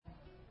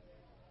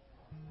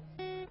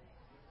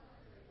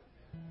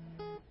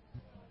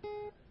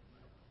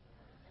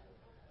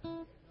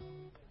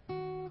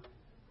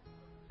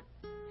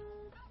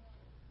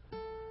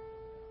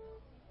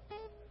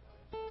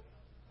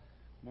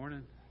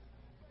Morning.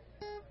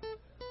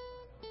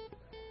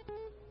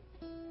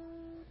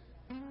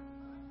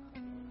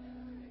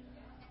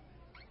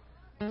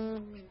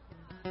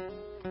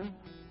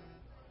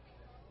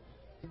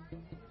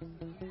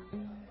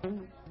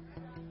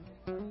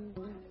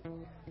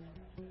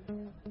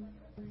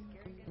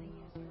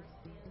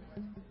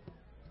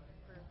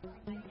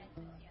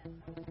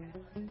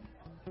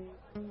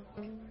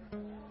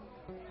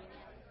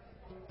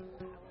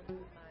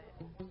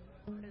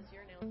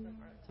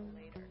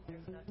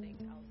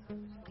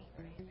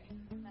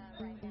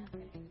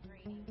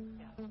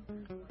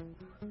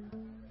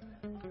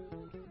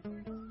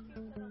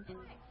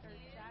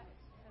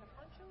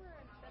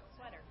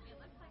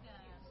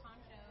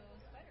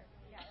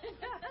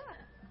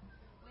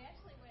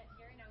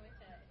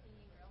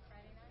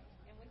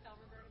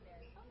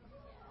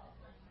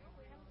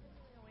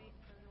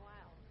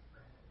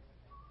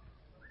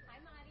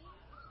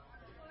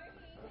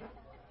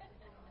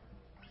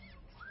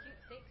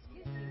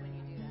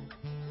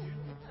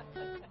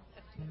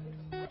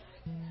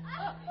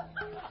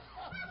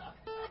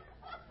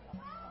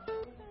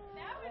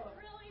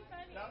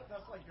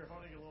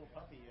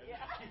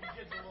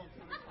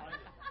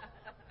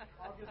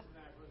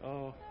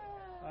 Oh,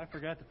 I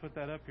forgot to put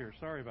that up here.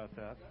 Sorry about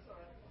that.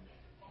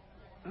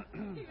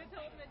 He was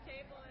holding the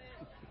table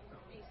and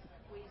he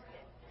squeezed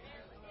it.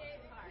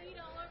 It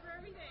peed all over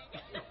everything.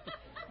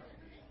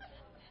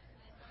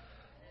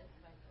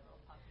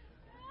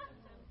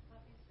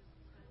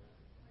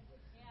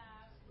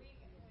 Yeah,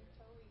 when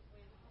Toby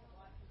was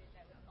watching it,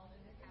 that was all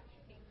in the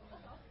capture came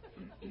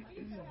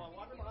So my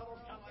water bottle's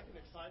kind of like an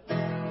excitement.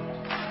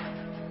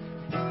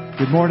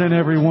 Good morning,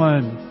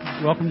 everyone.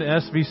 Welcome to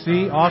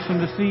SBC. Awesome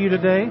to see you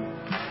today.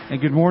 And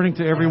good morning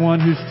to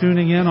everyone who's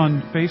tuning in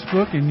on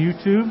Facebook and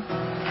YouTube.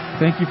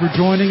 Thank you for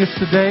joining us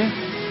today.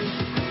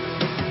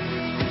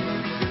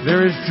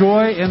 There is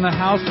joy in the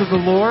house of the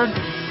Lord.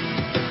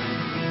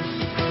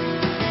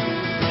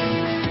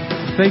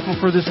 I'm thankful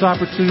for this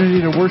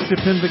opportunity to worship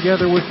Him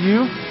together with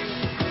you.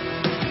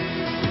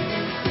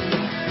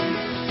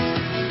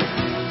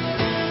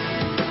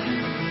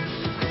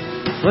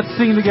 Let's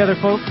sing together,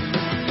 folks.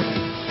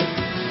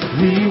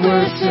 We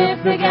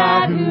worship the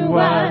God who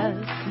was.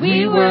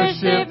 We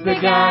worship the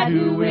God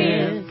who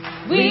is.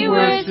 We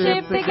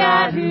worship the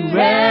God who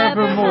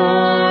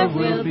evermore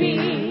will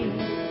be.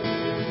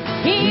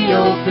 He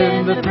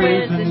opened the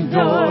prison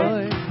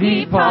door.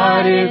 He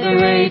parted the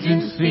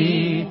raging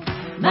sea.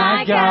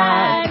 My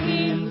God,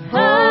 He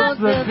holds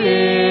the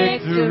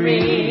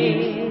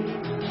victory.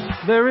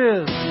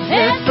 There's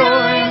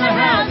joy in the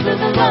house of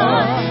the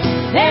Lord.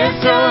 There's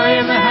joy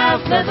in the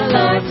house of the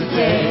Lord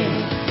today.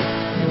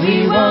 And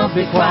we won't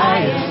be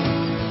quiet.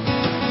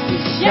 We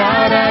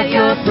shout out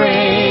your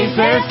praise.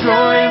 There's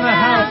joy in the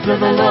house of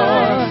the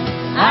Lord.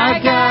 Our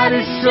God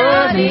is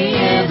surely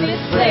in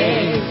this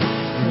place.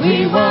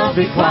 We won't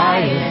be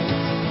quiet.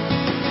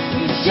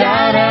 We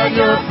shout out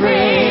your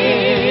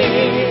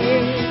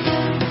praise.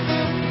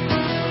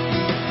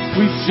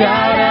 We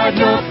shout out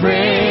your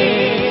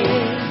praise.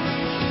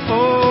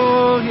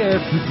 oh, yes,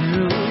 we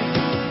do.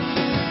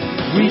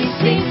 We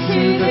sing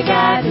to the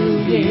God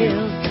who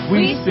heals.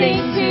 We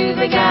sing to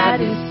the God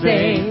who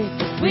saves.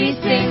 We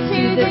sing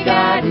to the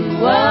God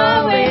who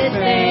always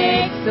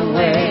makes the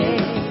way.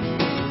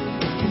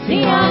 'Cause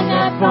He hung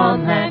up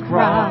on that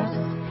cross,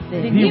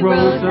 then He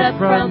rose up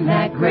from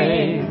that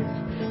grave.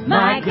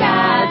 My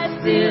God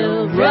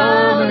still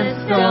rolling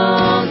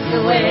stones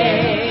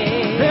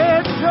away.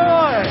 There's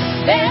joy.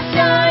 There's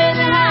joy in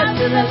the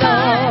house of the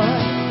Lord.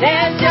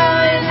 There's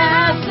joy in the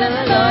house of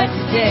the Lord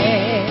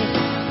today.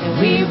 And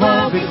we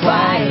won't be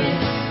quiet.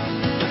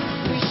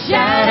 We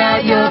shout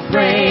out your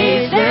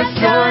praise. There's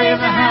joy in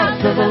the house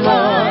of the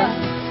Lord.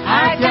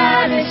 Our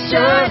God is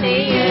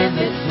surely in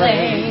this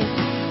place.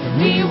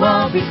 And we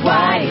won't be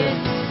quiet.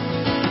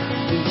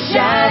 We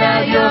shout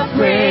out your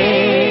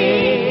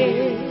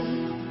praise.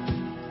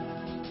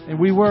 And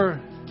we were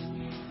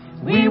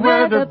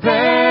the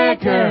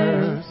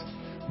beggars.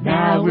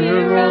 Now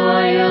we're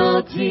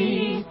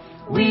royalty.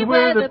 We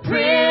were the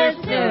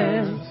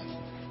prisoners.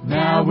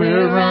 Now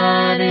we're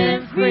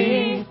running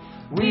free.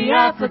 We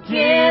are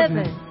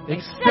forgiven,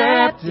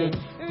 accepted,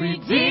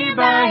 redeemed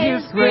by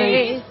His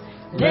grace.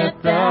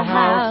 Let the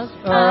house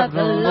of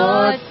the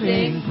Lord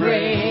sing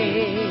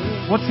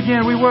praise. once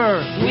again. We were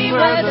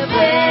the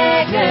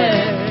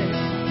beggars.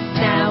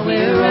 Now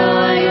we're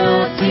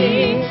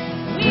royalty.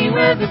 We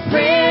were the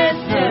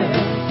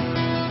prisoners.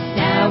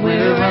 Now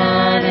we're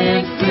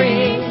running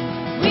free.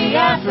 We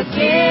are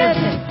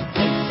forgiven,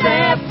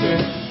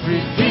 accepted,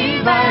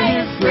 redeemed by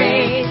His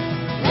grace.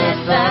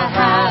 Let the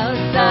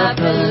house of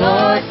the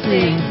Lord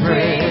sing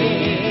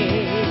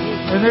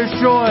praise. And there's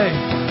joy.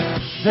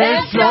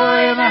 There's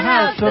joy in the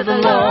house of the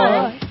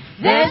Lord.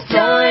 There's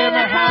joy in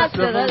the house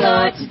of the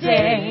Lord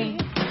today.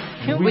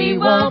 And we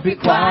won't be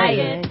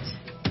quiet.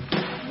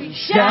 We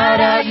shout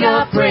out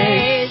your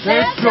praise.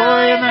 There's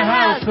joy in the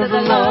house of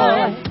the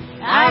Lord.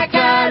 Our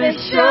God is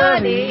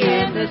surely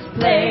in this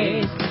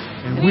place.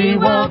 And we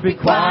won't be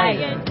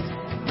quiet.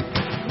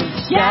 We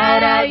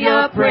shout out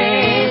your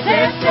praise.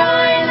 There's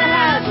joy in the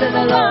house of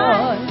the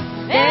Lord.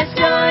 There's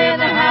joy in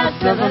the house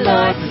of the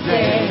Lord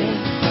today.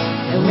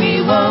 And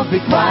we won't be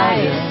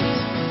quiet.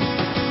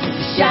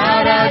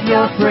 Shout out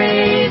your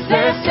praise.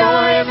 There's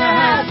joy in the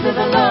house of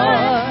the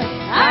Lord.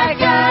 Our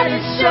God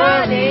is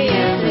surely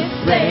in this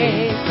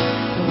place.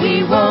 And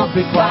we won't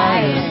be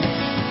quiet.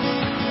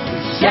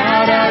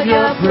 Shout out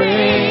your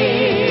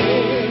praise.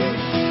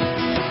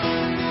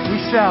 We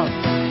shout.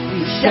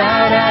 We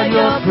shout out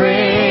your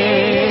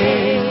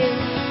praise.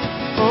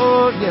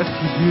 Oh, yes,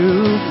 we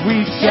do.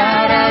 We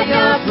Shout out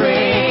your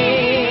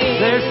praise.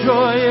 There's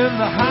joy in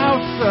the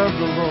house of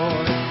the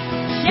Lord.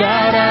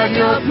 Shout out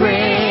your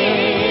praise.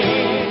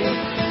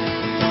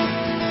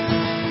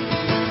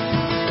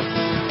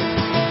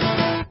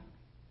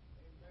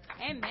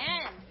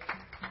 Amen.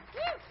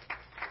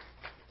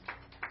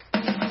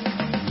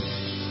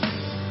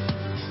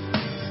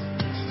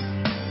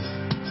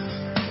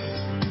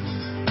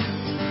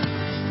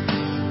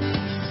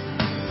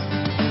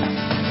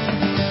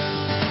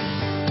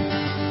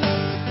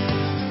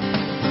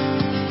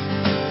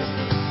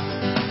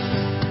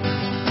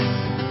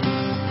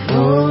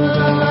 Oh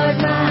Lord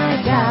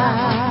my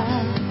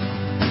God,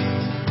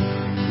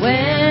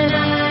 when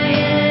I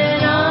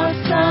in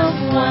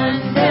awesome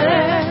wonder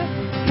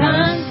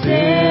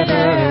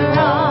consider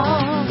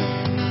all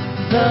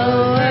the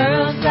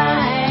worlds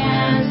thy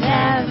hands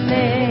have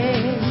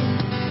made,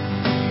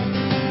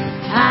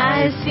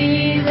 I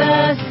see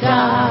the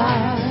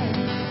stars,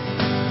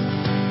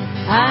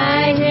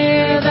 I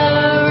hear the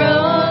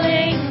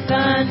rolling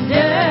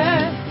thunder,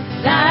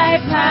 thy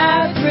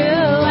power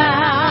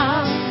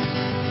throughout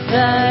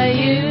the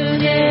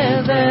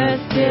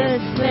universe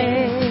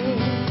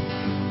displays.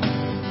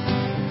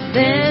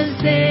 Then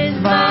sings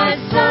my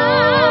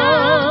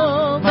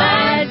soul,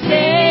 my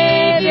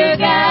Savior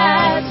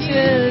God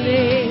to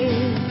thee.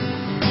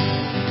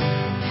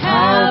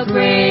 How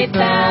great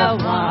thou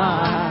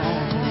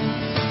art,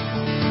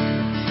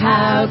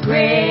 how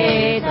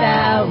great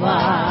thou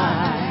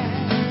art.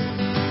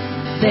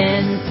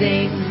 Then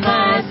sings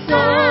my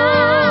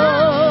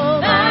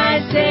soul,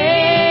 my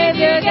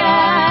Savior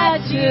God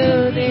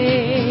to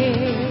thee.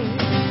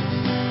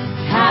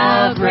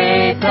 How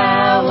great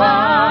thou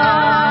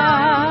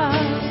art,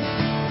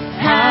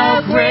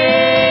 how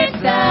great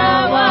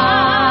thou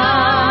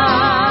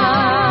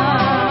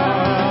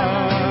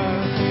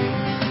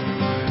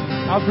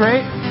art. How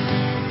great?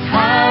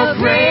 How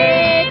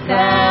great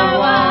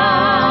thou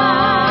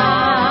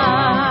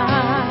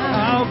art.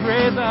 How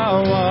great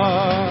thou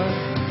art.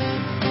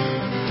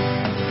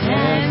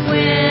 And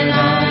when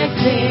I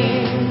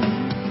think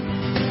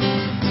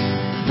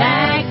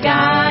that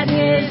God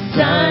his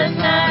Son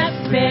not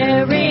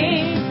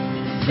sparing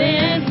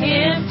sent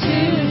him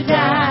to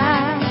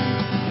die,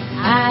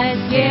 I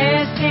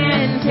scarce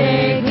can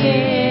take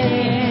it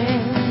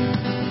in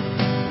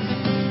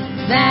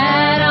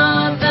that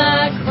on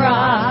the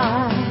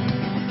cross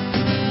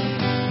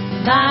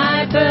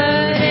thy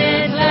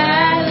burden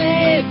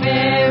gladly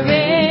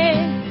bearing,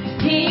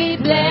 he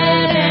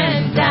bled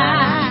and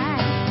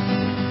died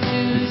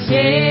to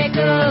take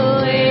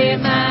away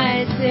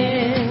my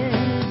sin.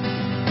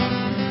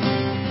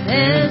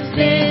 This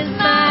is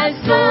my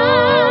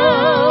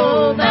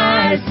soul,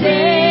 my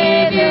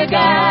Savior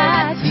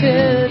God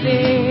to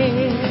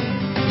thee.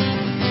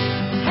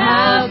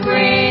 How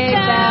great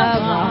thou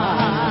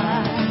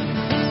art,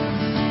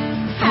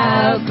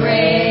 how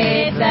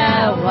great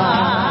thou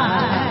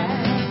art.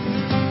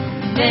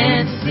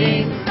 Then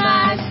sings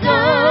my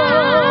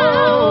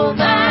soul,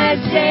 my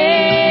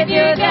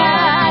Savior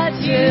God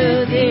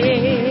to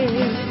thee.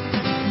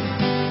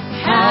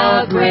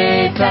 How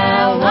great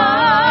thou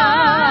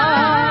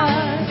art,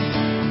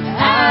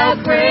 how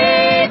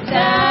great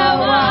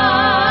thou art.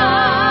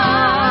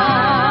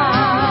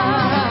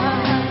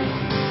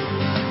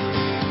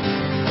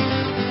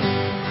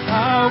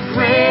 How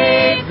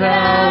Great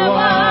thou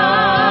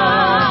art.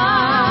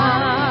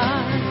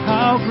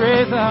 How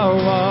great thou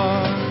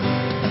art.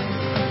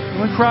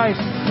 When Christ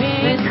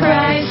When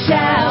Christ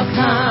shall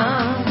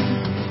come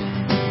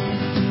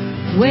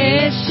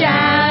with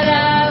shout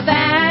of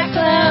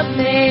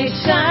acclamation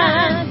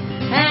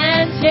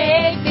and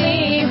take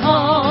me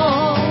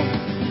home,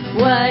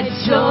 what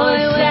joy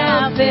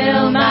shall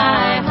fill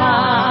my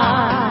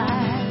heart.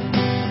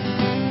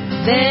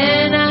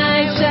 Then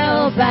I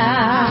shall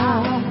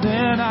bow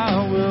then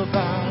I will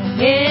bow.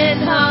 in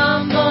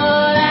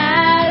humble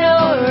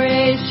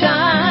adoration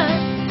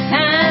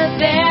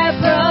and there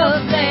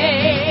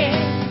proclaim,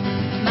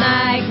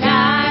 my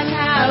God,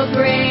 how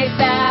great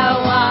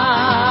thou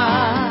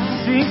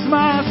art. Sings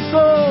my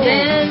soul.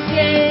 Then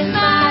sings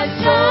my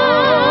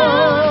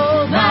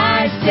soul,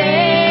 my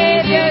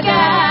Savior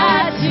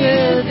God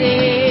to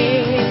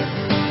thee.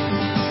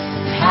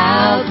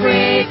 How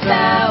great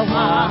thou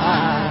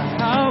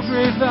art, How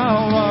great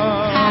thou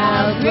art.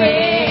 how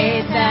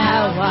great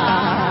thou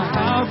art.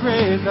 How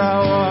great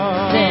thou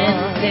art. Then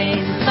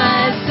sings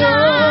my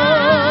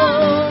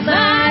soul,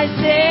 my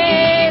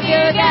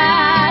Savior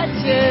God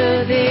to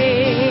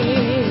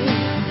thee.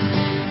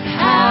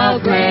 How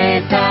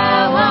great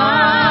thou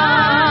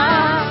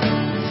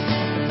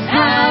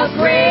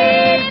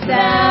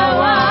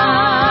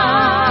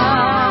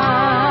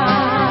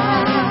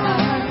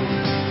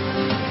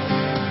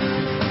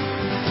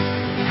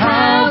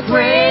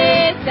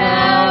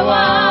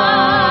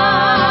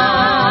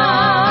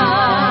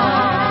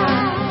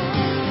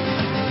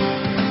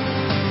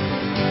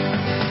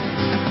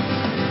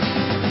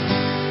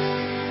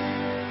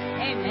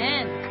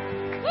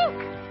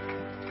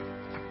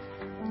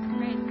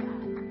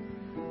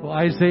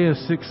Isaiah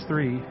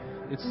 6:3,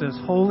 it says,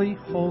 "Holy,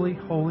 holy,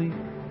 holy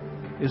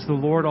is the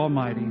Lord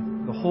Almighty.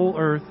 The whole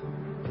earth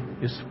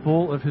is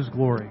full of His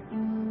glory."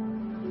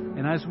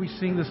 And as we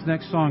sing this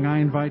next song, I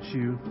invite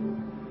you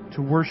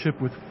to worship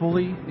with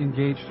fully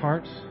engaged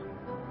hearts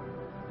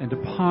and to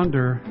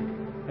ponder,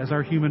 as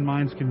our human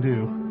minds can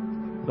do,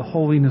 the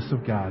holiness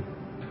of God.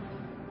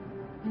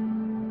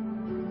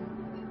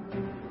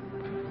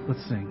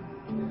 Let's sing.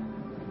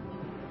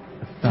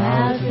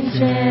 1,000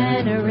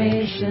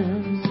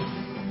 generations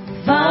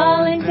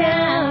falling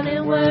down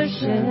in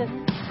worship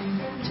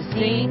to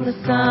sing the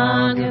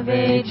song of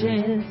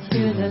ages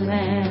to the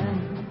Lamb.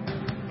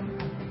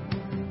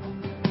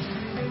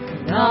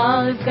 And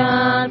all who've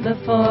gone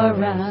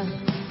before us,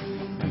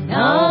 and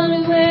all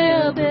who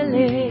will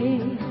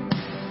believe,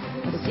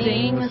 will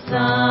sing the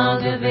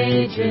song of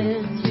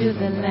ages to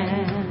the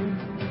Lamb.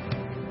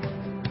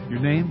 Your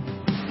name?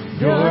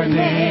 Your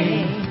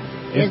name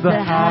is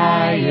the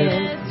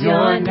highest.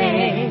 Your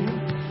name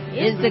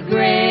is the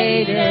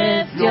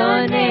greatest.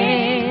 Your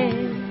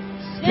name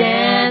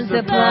stands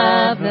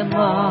above them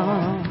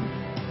all.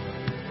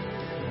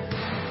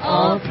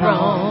 All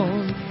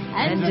thrones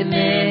and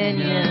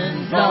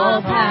dominions,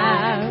 all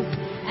powers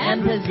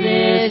and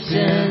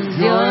positions.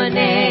 Your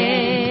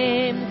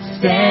name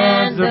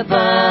stands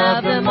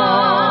above them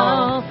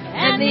all.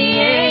 And the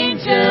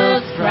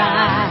angels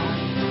cry,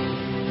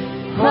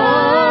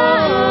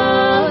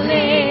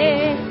 holy,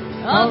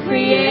 all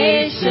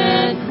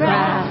creation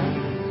cries,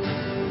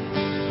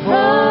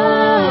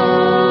 holy,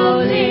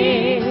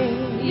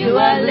 you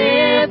are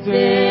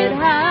lifted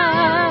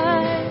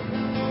high,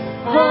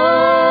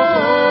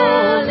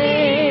 holy,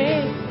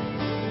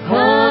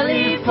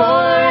 holy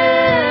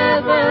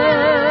forever,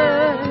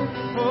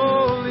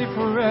 Holy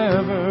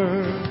forever.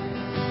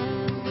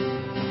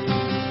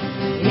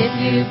 if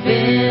you've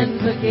been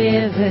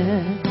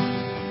forgiven,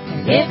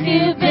 if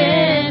you've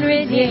been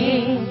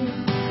redeemed,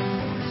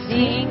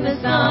 sing the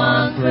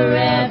song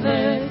forever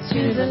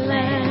to the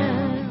Lamb.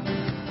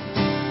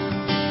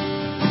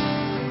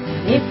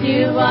 If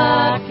you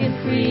walk in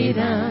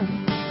freedom,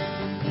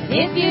 and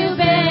if you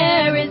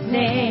bear His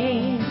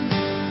name,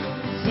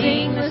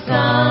 sing the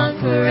song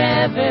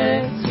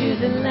forever to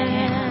the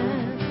Lamb.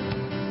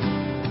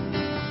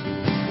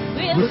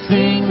 We'll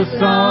sing the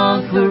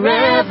song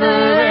forever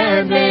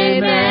and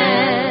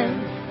amen.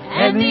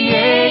 And the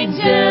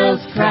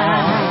angels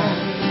cry,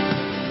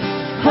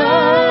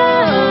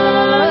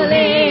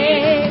 holy,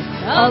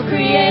 all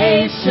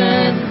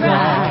creation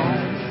cries,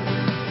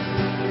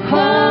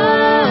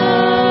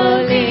 holy,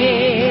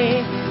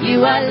 you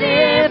are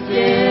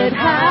lifted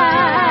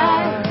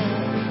high,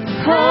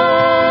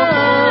 holy,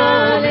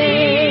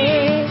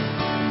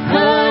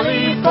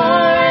 holy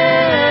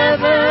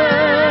forever.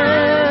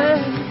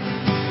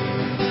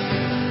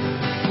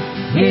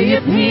 Hear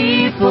your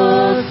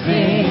people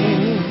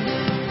sing,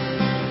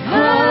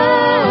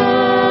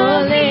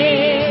 holy,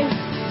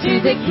 to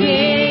the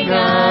King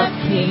of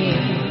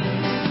Kings.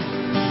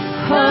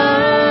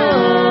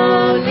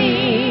 Holy,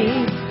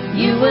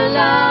 you will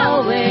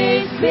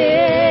always be.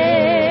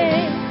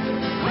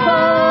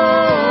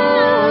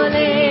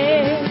 Holy,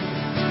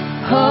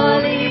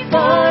 holy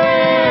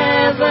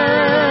forever.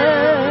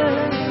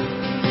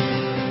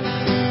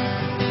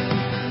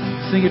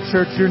 Sing it,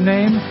 church. Your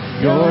name?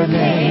 Your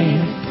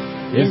name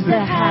is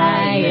the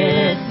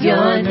highest.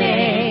 Your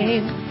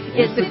name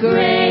is the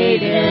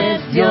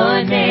greatest.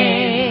 Your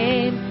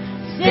name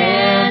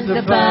stands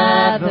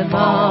above them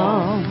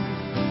all.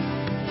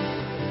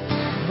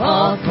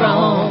 All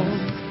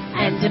thrones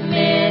and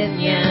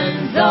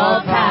dominions,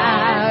 all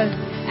powers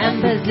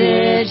and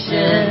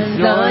positions.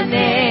 Your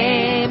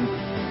name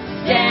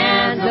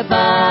stands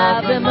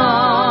above them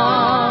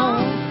all.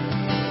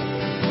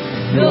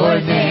 Your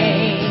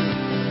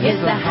name is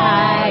the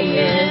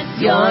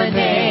highest. Your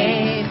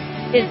name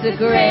is the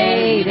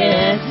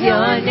greatest.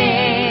 Your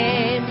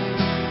name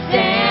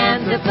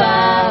stands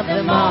above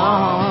them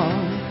all.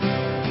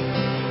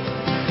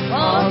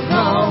 All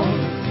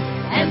thrones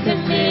and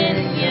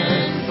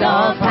dominions,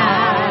 all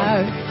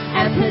powers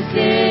and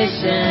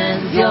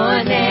positions.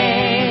 Your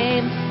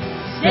name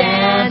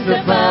stands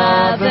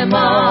above them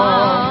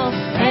all.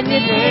 And the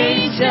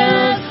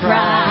angels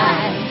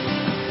cry,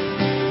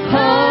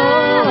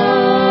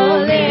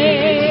 holy,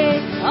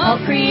 all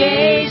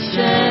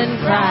creation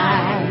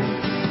cries,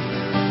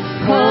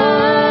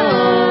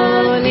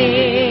 holy,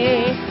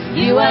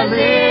 you are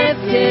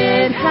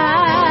lifted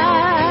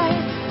high,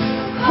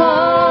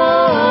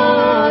 holy,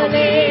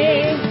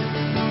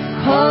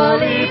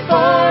 holy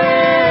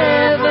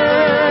forever,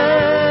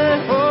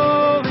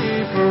 Holy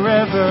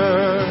forever.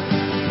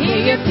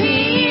 hear your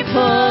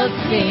people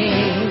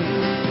sing,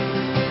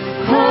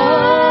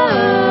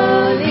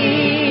 holy,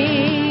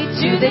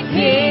 to the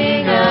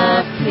King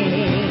of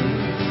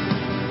Kings,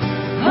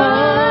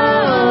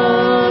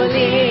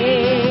 holy,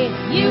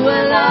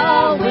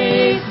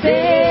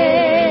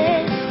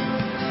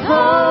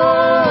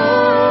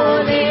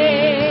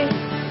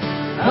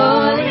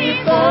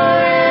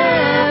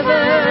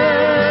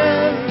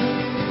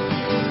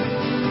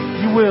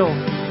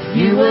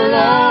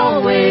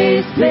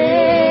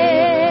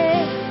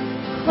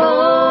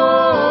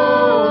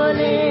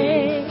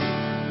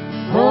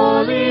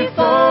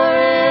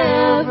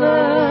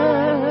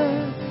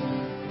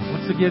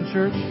 again,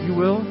 church. You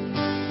will?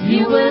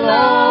 You will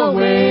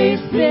always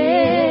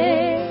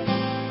be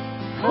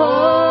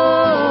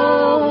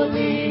holy,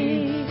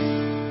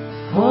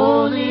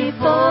 holy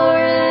forever.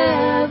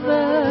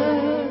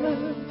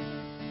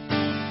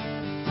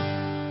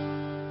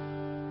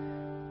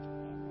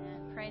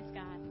 Praise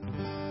God.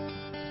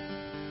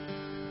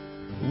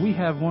 We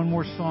have one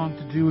more song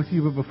to do with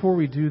you, but before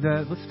we do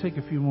that, let's take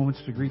a few moments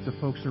to greet the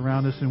folks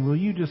around us. And will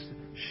you just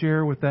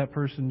share with that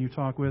person you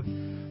talk with,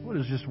 what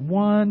is just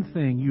one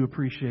thing you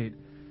appreciate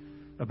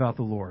about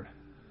the Lord?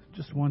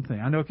 Just one thing.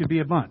 I know it could be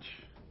a bunch.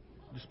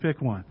 Just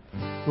pick one.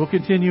 We'll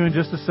continue in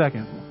just a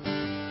second.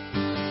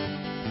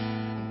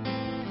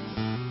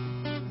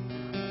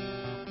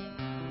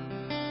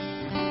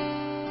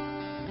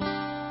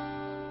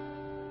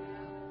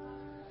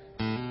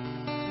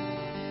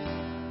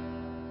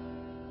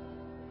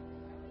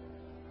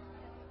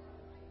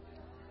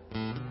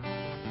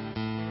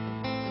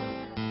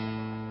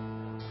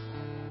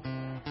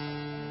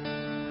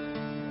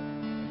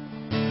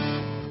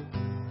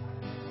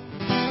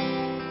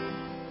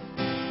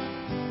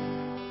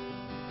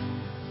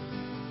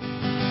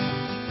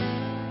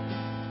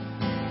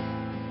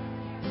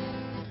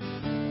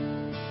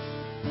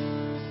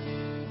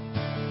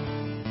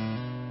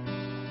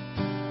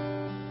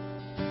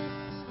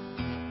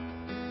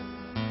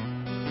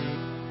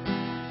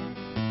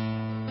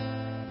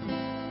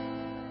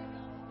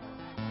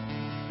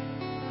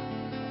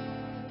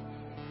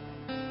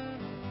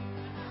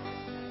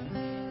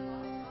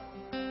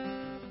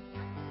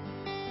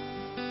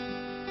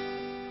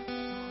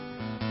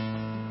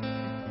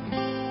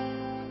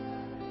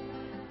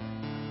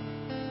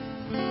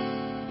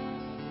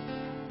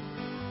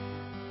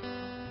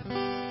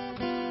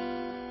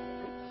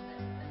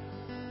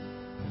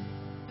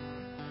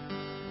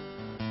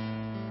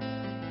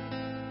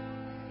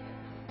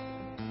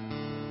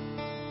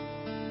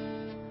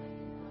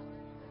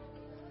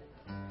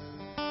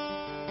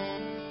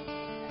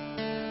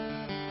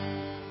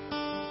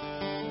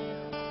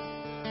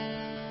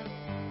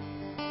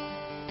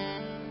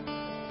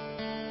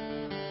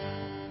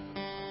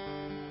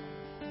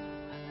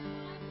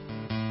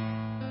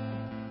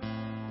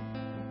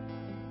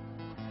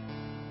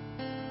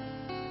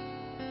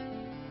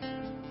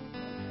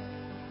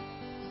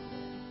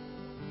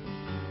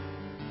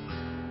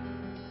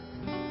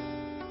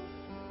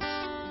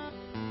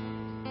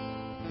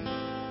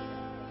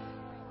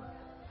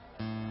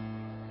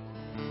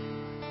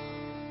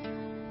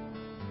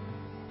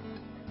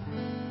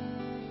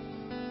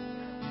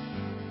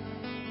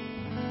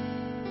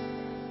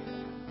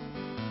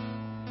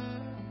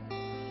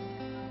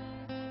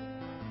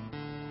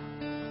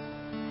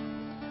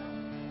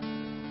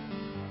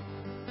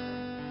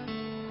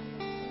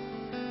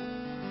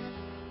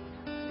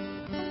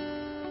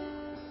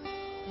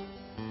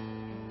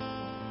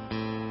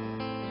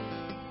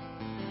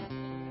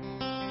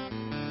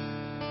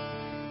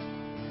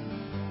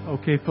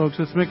 Okay, folks,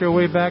 let's make our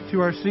way back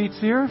to our seats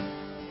here.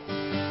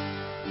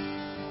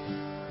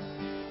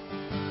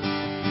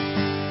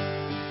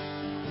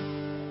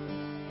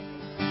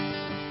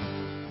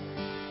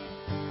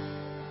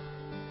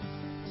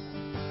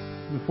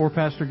 Before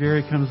Pastor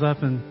Gary comes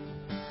up and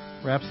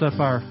wraps up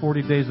our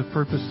 40 Days of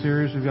Purpose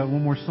series, we've got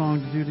one more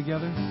song to do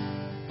together.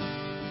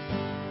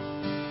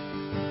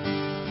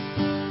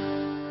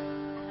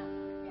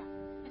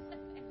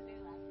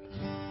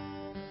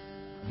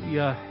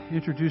 We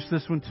introduced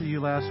this one to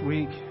you last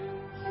week.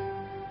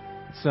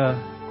 It's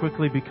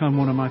quickly become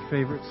one of my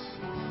favorites.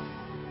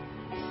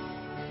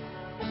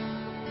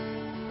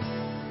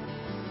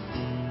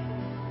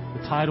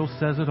 The title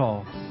says it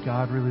all.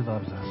 God really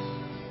loves us.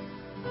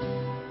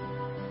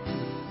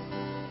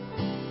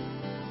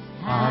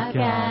 I've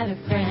got a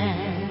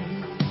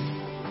friend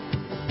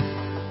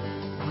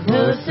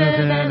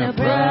closer than a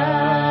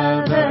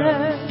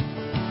brother.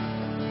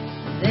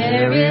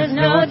 There is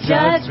no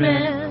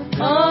judgment.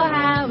 Oh,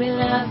 how he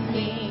loves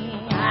me.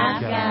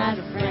 I've got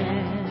a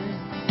friend.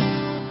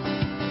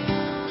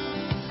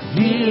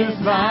 He is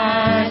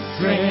my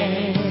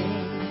strength.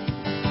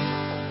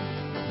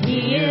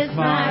 He is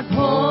my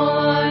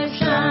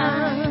portion.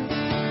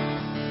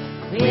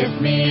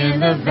 With me in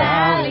the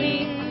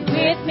valley,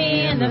 with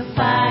me in the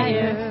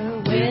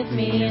fire, with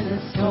me in the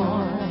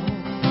storm.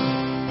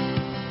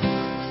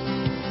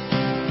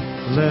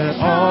 Let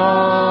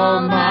all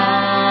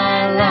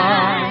my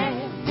life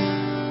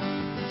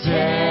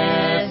testify,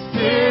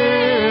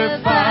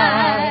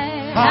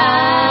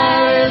 hallelujah.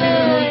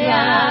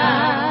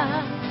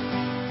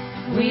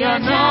 We are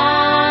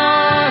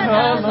not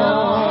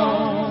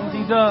alone.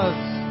 He does.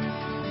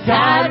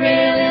 God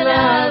really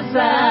loves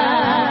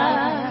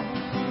us.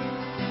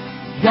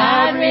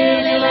 God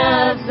really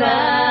loves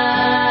us.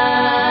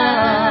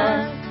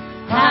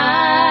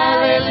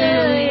 Hallelujah.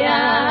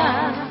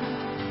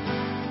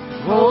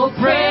 Oh,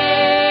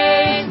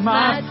 praise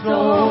my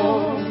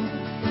soul.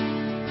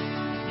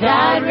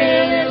 God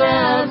really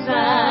loves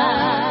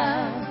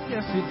us.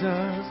 Yes, He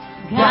does.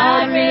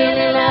 God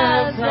really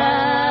loves us.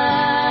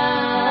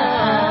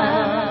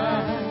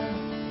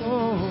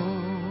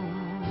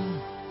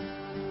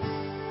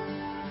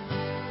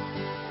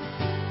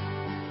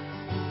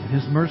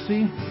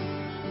 mercy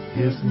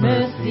His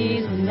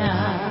mercy's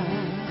enough.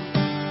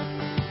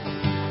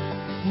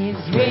 His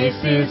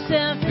grace is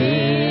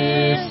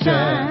sufficient.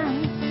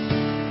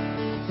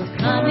 So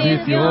come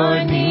if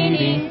you're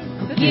needing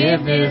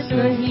forgiveness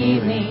or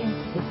healing.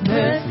 His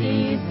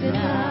mercy's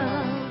enough.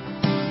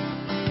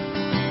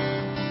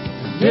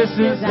 This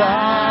is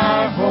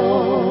our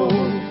hope.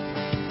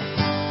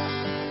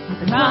 The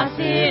cross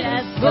it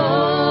has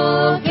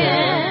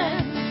spoken.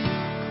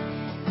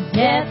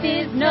 Death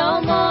is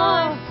no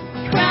more.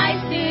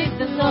 Christ is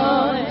the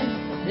Lord.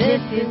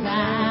 This is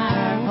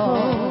our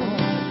hope.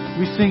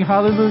 We sing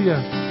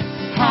hallelujah.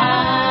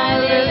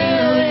 Hallelujah.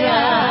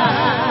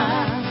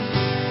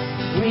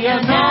 We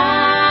are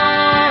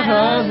not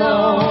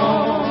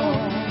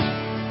alone.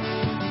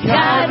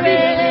 God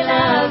really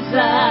loves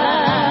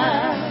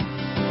us.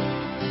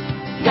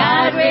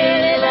 God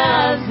really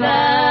loves us.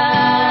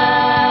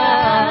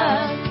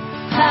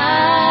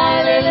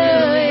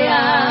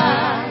 Hallelujah.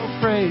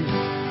 Praise.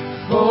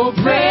 Oh,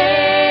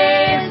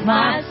 praise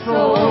my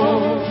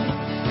soul.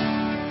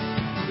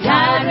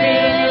 God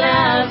really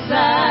loves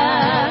us.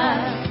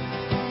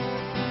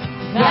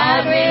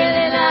 God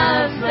really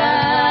loves us.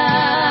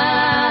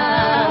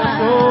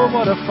 Oh,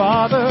 what a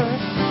Father.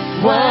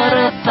 What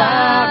a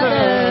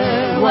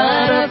Father.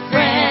 What a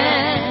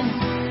friend.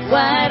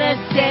 What a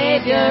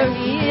Savior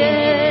He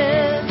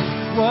is.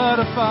 What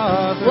a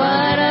Father.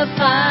 What a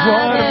Father.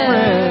 What a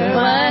friend.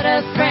 What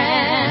a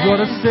friend. What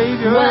a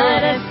Savior.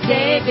 What a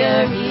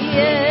Savior He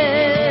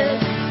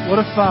is. What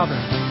a Father.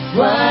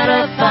 What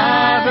a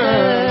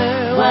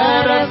Father.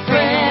 What a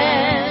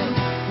friend.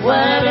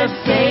 What a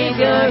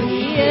Savior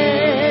He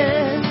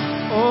is.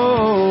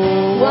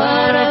 Oh,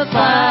 What a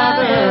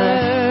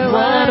Father.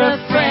 What a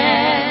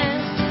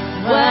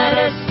friend. What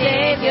a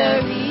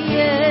Savior He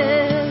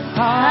is.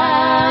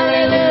 Hallelujah.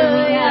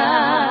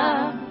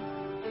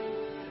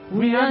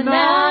 We are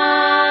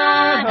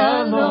not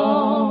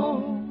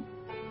alone.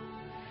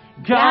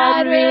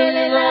 God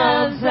really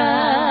loves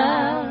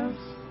us.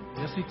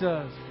 yes, He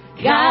does.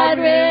 God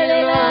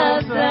really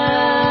loves us.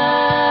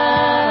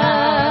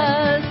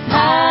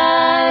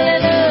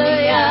 Hallelujah.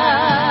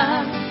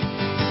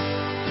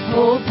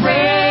 Oh,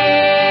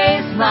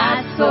 praise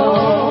my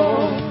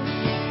soul.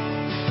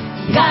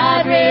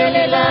 God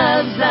really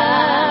loves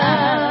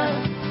us.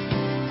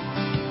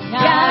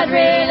 God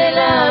really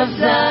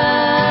loves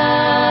us.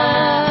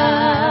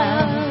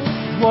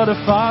 What a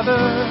Father.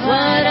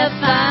 What a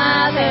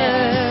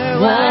Father.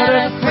 What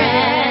a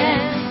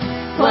friend.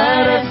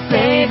 What a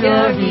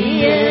Savior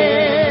He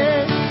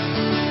is.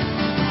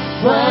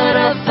 What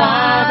a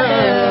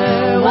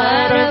Father.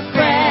 What a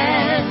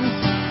friend.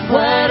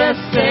 What a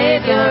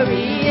Savior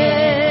He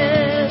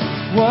is.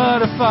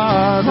 What a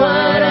Father.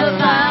 What a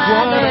Father.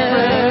 What a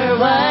friend.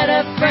 What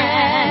a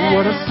friend.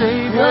 What a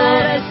Savior.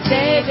 What a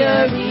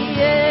Savior He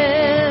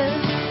is.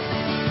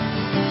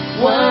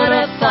 What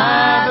a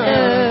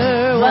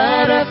Father.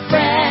 What a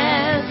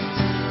friend.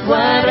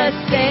 What a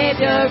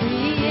Savior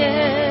He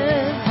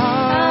is.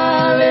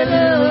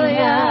 Hallelujah.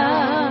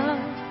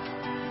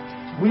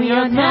 We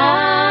are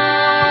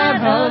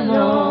not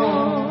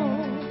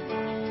alone.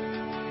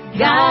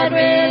 God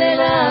really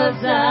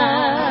loves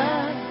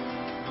us.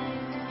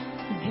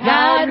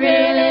 God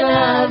really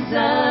loves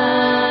us.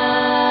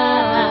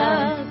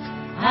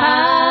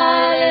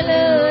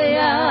 Hallelujah.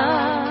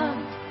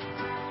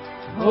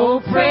 Oh,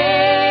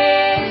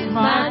 praise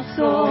my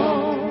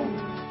soul.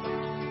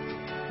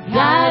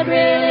 God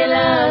really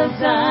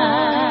loves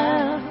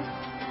us.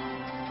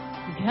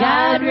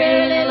 God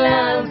really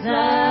loves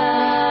us.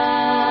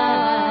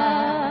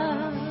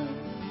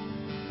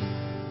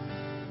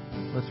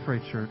 Let's pray,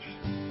 church.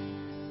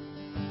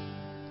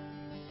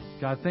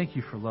 God, thank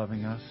you for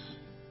loving us.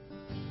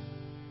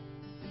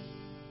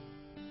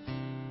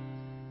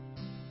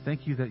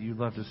 Thank you that you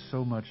loved us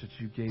so much that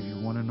you gave your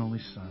one and only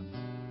Son.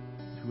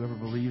 Whoever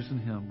believes in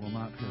Him will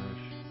not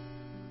perish,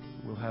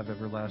 but will have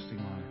everlasting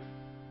life.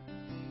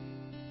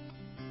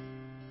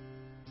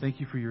 Thank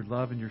you for your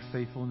love and your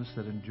faithfulness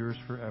that endures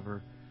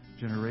forever,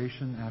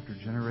 generation after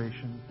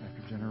generation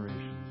after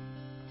generation.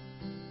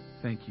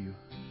 Thank you.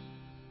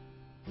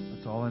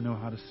 That's all I know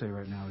how to say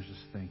right now is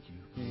just thank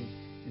you.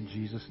 In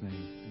Jesus'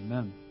 name,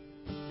 amen.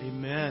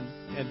 Amen.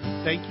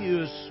 And thank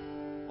you is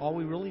all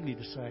we really need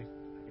to say.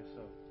 I guess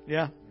so.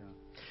 Yeah.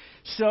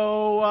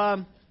 So,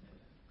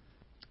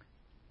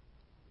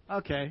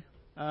 okay.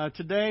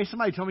 Today,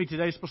 somebody told me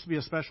today is supposed to be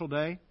a special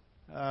day.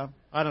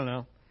 I don't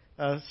know.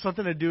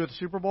 Something to do with the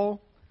Super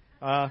Bowl.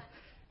 To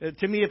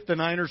me, if the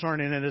Niners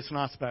aren't in it, it's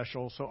not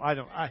special. So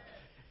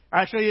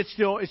actually, it's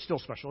still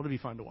special. It'll be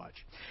fun to watch.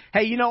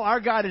 Hey, you know, our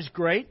God is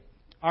great.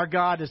 Our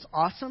God is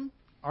awesome.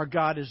 Our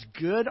God is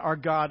good. Our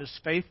God is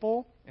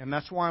faithful. And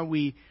that's why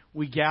we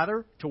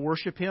gather to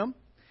worship Him.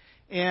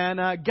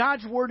 And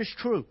God's Word is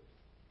true.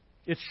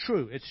 It's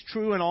true. It's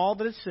true in all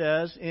that it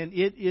says. And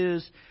it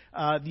is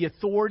the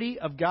authority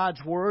of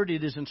God's Word.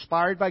 It is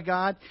inspired by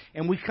God.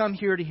 And we come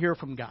here to hear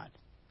from God.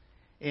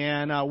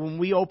 And when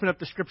we open up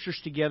the Scriptures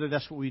together,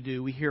 that's what we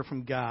do. We hear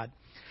from God.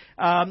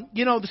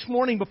 You know, this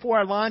morning, before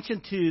I launch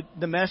into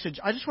the message,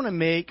 I just want to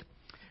make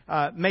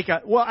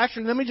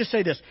Actually, let me just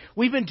say this.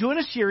 We've been doing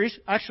a series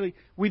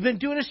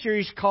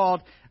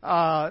called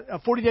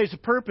 40 Days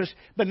of Purpose.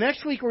 But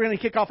next week, we're going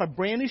to kick off a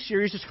brand new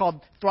series. It's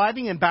called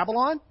Thriving in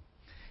Babylon.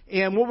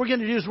 And what we're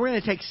going to do is we're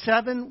going to take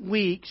 7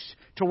 weeks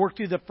to work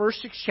through the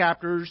first 6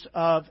 chapters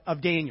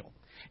of Daniel.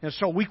 And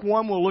so week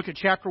 1, we'll look at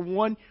chapter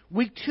 1.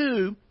 Week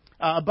 2,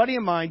 a buddy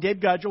of mine, Dave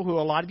Gudgel, who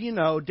a lot of you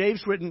know,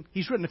 he's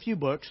written a few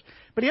books,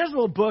 but he has a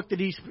little book that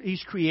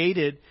he's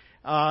created.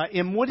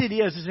 And what it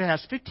is it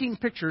has 15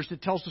 pictures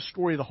that tells the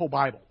story of the whole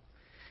Bible.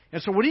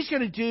 And so what he's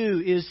going to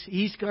do is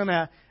he's going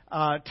to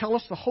tell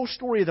us the whole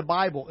story of the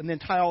Bible and then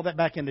tie all that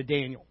back into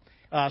Daniel.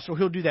 So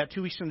he'll do that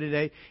 2 weeks from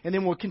today, and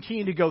then we'll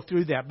continue to go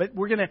through that. But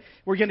we're gonna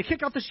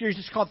kick off the series.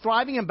 It's called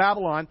Thriving in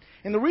Babylon,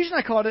 and the reason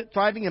I called it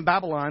Thriving in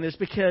Babylon is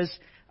because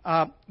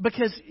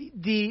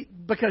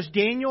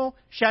Daniel,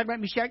 Shadrach,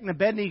 Meshach, and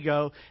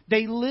Abednego,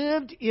 they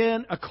lived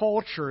in a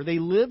culture, they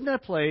lived in a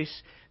place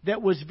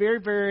that was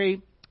very,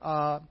 very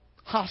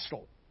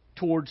hostile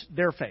towards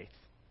their faith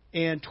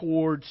and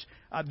towards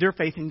their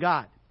faith in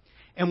God.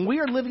 And we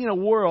are living in a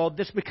world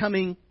that's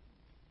becoming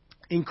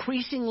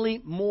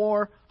increasingly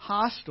more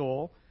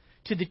hostile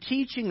to the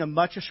teaching of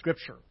much of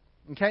Scripture.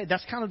 Okay?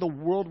 That's kind of the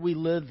world we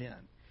live in.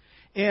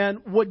 And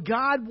what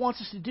God wants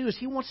us to do is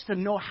He wants us to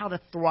know how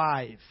to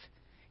thrive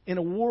in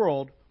a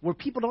world where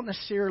people don't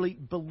necessarily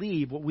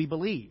believe what we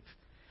believe.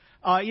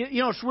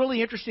 It's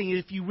really interesting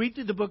if you read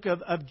through the book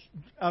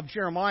of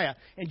Jeremiah.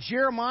 And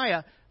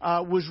Jeremiah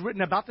was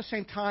written about the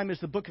same time as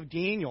the book of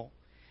Daniel.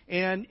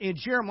 And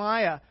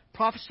Jeremiah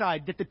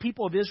prophesied that the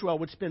people of Israel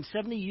would spend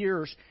 70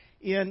 years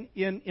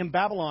in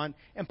Babylon.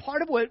 And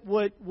part of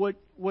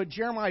what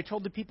Jeremiah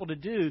told the people to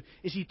do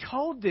is he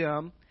told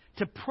them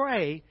to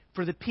pray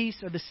for the peace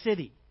of the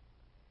city.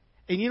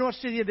 And you know what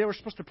city they were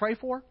supposed to pray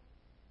for?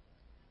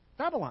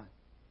 Babylon.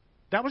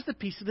 That was the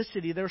peace of the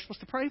city they were supposed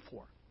to pray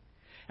for.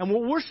 And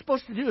what we're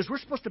supposed to do is we're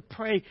supposed to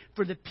pray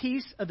for the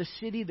peace of the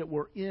city that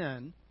we're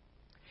in.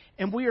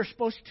 And we are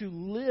supposed to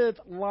live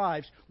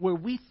lives where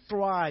we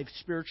thrive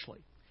spiritually.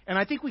 And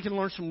I think we can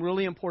learn some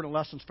really important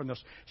lessons from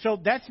this. So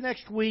that's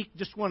next week.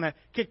 Just want to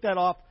kick that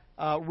off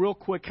real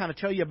quick, kind of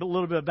tell you a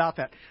little bit about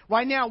that.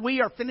 Right now,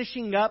 we are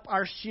finishing up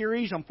our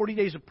series on 40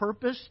 Days of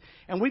Purpose.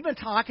 And we've been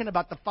talking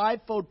about the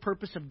fivefold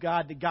purpose of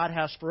God that God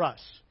has for us.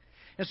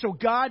 And so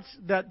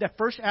the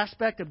first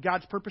aspect of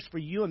God's purpose for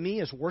you and me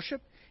is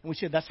worship. And we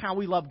said that's how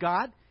we love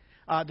God.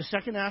 The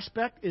second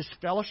aspect is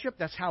fellowship.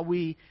 That's how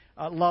we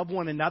love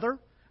one another.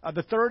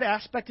 The third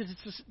aspect is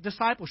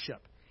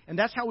discipleship. And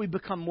that's how we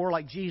become more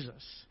like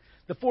Jesus.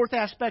 The fourth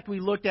aspect we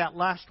looked at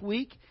last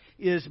week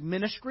is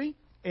ministry.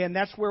 And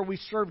that's where we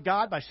serve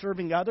God by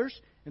serving others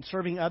and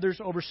serving others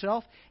over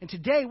self. And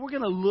today we're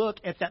going to look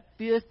at that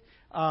fifth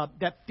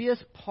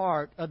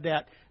part of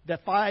that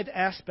 5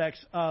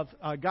 aspects of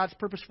God's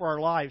purpose for our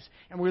lives.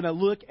 And we're going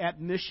to look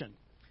at mission.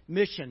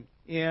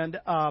 And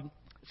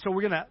so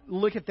we're going to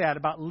look at that,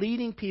 about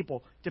leading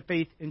people to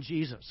faith in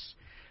Jesus.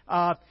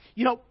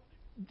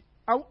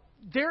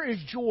 There is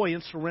joy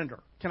in surrender.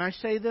 Can I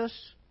say this?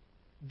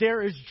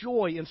 There is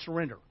joy in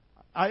surrender.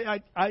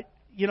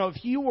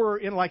 If you were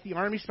in like the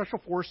Army Special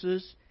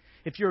Forces,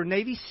 if you're a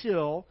Navy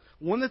SEAL,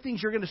 one of the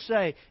things you're going to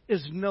say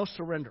is no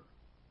surrender.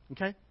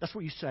 Okay? That's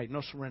what you say,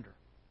 no surrender.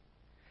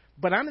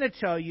 But I'm going to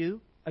tell you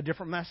a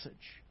different message,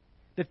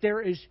 that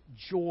there is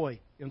joy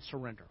in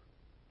surrender.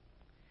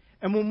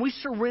 And when we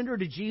surrender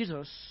to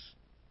Jesus,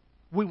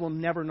 we will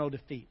never know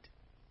defeat.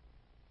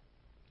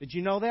 Did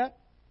you know that?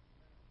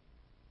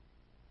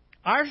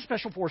 Our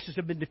special forces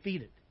have been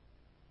defeated.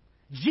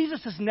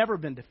 Jesus has never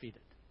been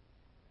defeated.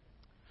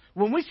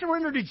 When we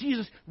surrender to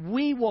Jesus,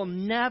 we will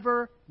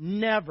never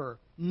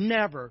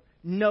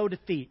know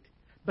defeat,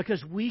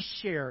 because we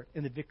share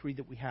in the victory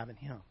that we have in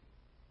Him.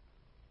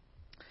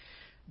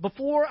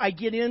 Before I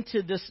get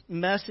into this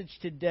message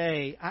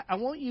today, I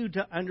want you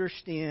to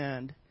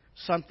understand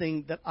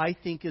something that I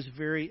think is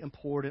very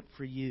important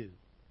for you.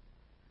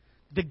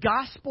 The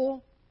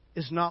gospel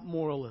is not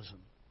moralism.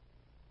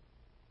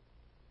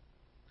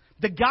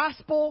 The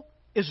gospel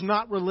is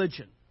not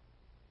religion.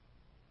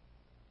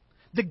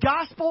 The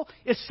gospel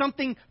is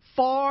something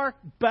far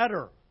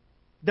better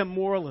than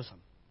moralism.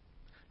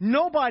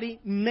 Nobody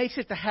makes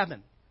it to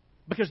heaven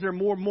because they're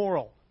more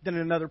moral than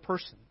another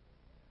person.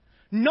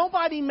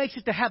 Nobody makes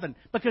it to heaven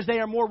because they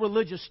are more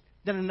religious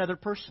than another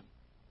person.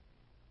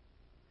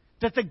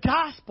 That the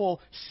gospel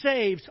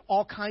saves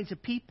all kinds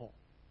of people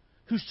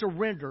who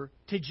surrender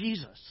to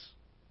Jesus.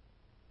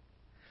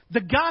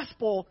 The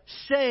gospel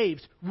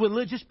saves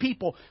religious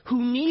people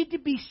who need to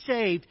be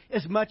saved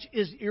as much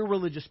as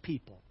irreligious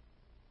people.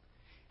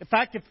 In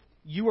fact, if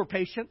you were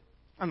patient,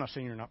 I'm not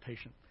saying you're not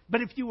patient,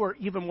 but if you were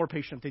even more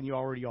patient than you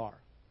already are,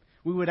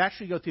 we would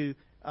actually go through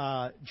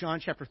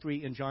John chapter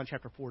 3 and John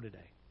chapter 4 today.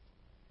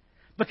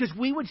 Because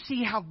we would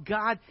see how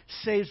God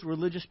saves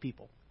religious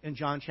people in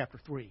John chapter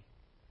 3.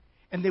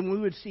 And then we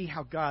would see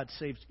how God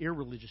saves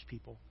irreligious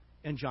people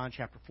in John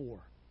chapter 4.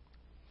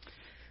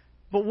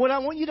 But what I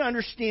want you to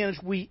understand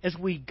as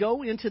we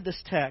go into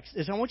this text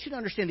is I want you to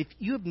understand, if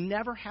you have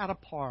never had a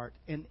part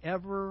in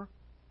ever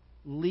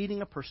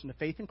leading a person to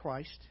faith in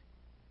Christ.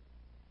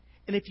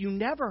 And if you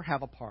never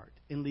have a part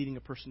in leading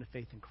a person to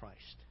faith in Christ,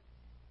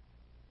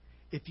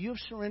 if you have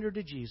surrendered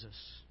to Jesus,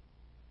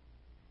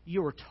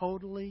 you are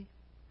totally,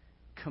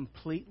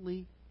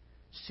 completely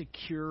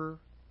secure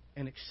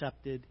and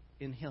accepted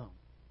in Him.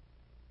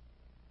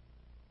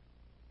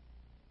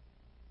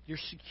 You're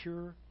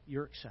secure,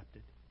 you're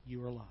accepted,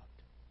 you are loved.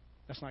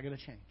 That's not going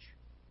to change.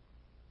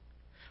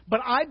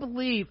 But I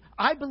believe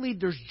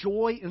there's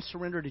joy in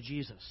surrender to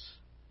Jesus.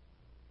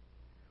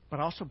 But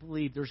I also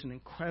believe there's an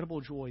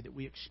incredible joy that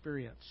we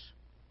experience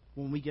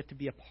when we get to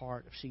be a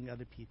part of seeing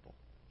other people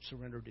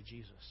surrender to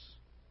Jesus.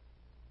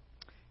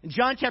 In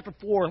John chapter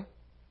 4,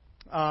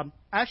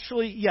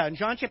 in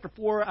John chapter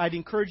 4, I'd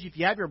encourage you, if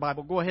you have your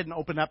Bible, go ahead and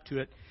open up to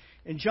it.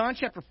 In John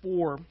chapter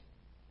 4,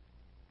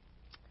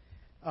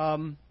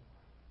 I'm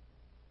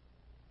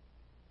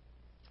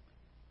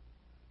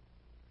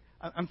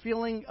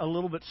feeling a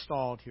little bit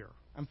stalled here.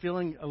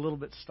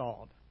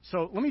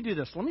 So let me do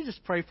this. Let me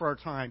just pray for our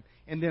time,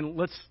 and then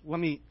let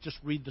me just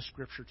read the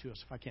Scripture to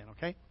us if I can,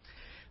 okay?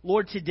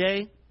 Lord,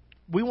 today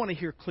we want to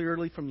hear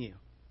clearly from you.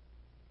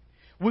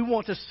 We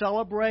want to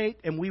celebrate,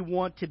 and we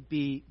want to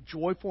be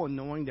joyful in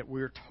knowing that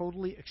we are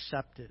totally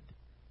accepted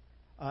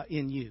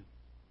in you.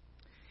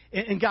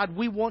 And God,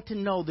 we want to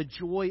know the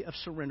joy of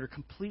surrender,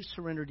 complete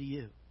surrender to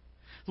you.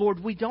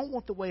 Lord, we don't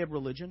want the way of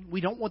religion. We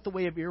don't want the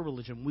way of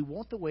irreligion. We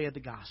want the way of the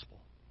gospel.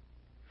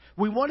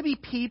 We want to be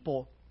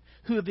people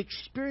who have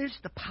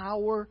experienced the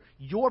power,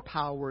 your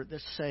power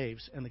that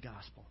saves in the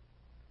gospel.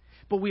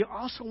 But we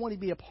also want to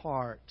be a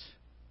part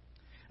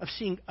of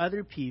seeing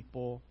other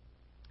people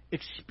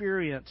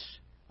experience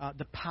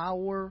the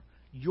power,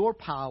 your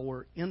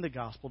power in the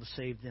gospel to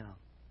save them.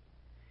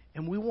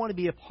 And we want to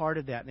be a part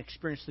of that and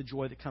experience the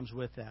joy that comes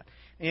with that.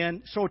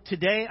 And so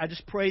today, I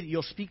just pray that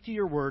you'll speak to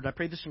your word. I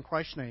pray this in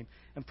Christ's name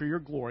and for your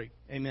glory.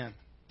 Amen.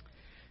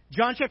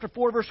 John chapter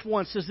 4, verse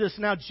 1 says this,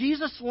 Now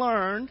Jesus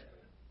learned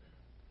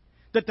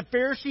that the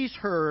Pharisees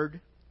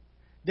heard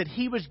that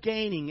he was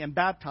gaining and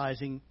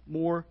baptizing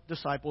more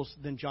disciples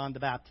than John the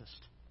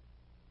Baptist.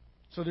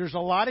 So there's a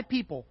lot of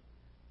people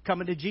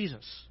coming to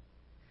Jesus.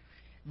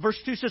 Verse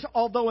 2 says,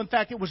 Although in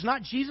fact it was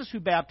not Jesus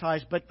who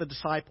baptized, but the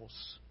disciples.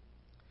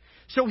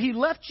 So he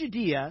left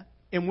Judea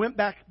and went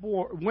back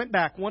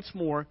once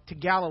more to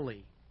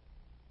Galilee.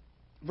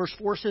 Verse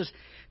 4 says,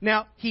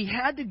 Now he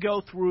had to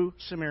go through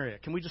Samaria.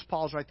 Can we just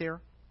pause right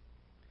there?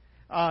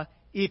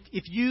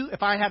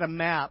 If I had a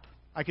map,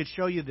 I could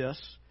show you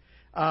this.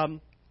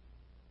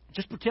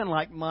 Just pretend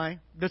like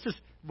this is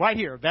right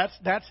here.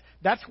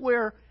 That's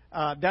where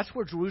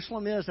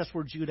Jerusalem is. That's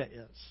where Judah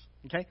is.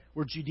 Okay,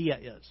 where Judea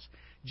is.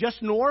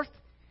 Just north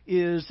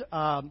is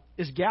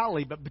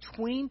Galilee, but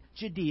between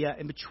Judea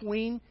and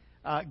between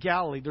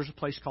Galilee, there's a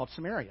place called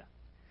Samaria.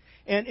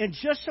 And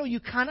just so you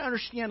kind of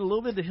understand a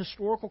little bit of the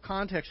historical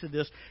context of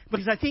this,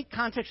 because I think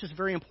context is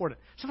very important.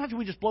 Sometimes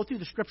we just blow through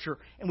the Scripture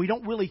and we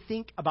don't really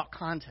think about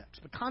context.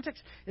 But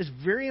context is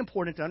very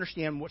important to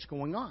understand what's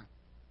going on.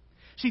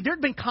 See, there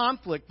had been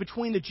conflict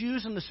between the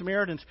Jews and the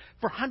Samaritans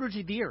for hundreds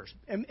of years.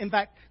 In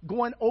fact,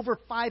 going over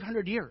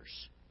 500 years.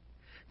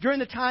 During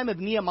the time of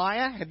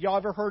Nehemiah, have y'all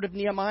ever heard of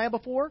Nehemiah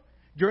before?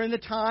 During the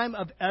time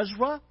of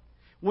Ezra,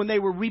 when they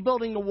were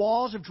rebuilding the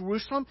walls of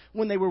Jerusalem,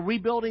 when they were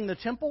rebuilding the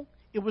temple,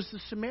 it was the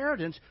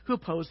Samaritans who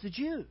opposed the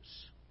Jews.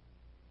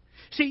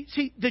 See,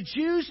 the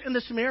Jews and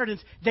the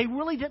Samaritans, they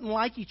really didn't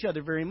like each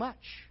other very much.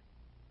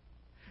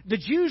 The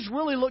Jews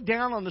really looked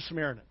down on the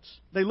Samaritans.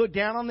 They looked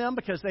down on them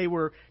because they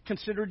were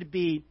considered to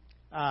be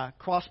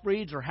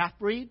crossbreeds or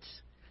half-breeds,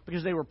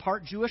 because they were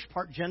part Jewish,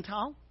 part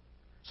Gentile.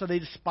 So they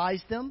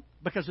despised them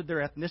because of their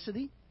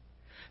ethnicity.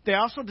 They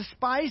also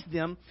despised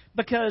them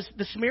because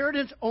the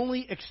Samaritans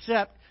only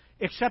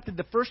accepted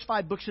the first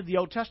 5 books of the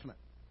Old Testament.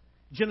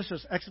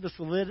 Genesis, Exodus,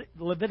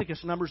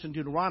 Leviticus, Numbers, and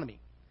Deuteronomy.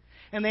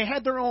 And they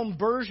had their own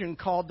version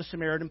called the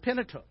Samaritan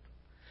Pentateuch.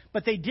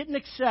 But they didn't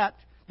accept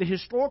the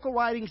historical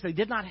writings. They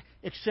did not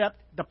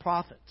accept the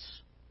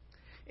prophets.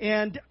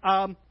 And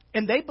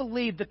they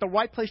believed that the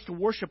right place to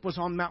worship was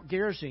on Mount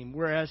Gerizim,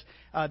 whereas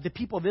the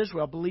people of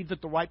Israel believed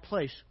that the right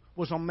place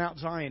was on Mount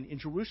Zion in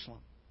Jerusalem.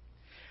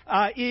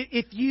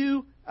 If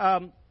you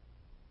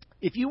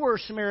were a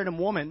Samaritan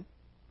woman,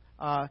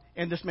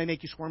 and this may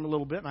make you squirm a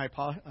little bit, and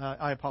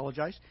I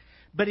apologize,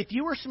 but if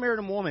you were a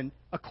Samaritan woman,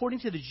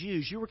 according to the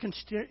Jews, you were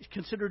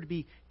considered to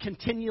be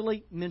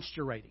continually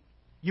menstruating.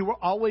 You were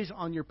always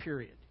on your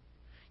period.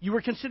 You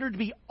were considered to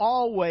be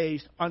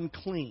always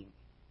unclean.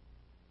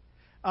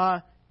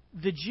 The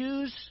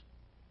Jews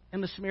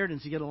and the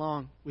Samaritans get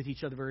along with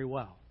each other very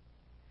well.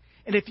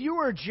 And if you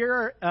were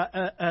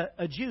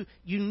a Jew,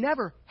 you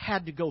never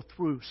had to go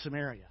through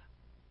Samaria.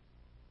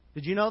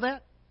 Did you know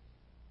that?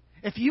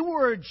 If you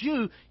were a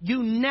Jew,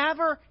 you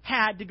never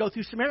had to go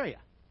through Samaria.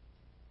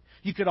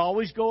 You could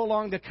always go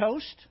along the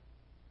coast.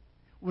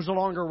 It was a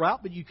longer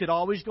route, but you could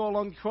always go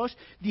along the coast.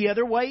 The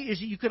other way is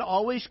that you could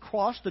always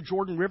cross the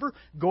Jordan River,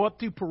 go up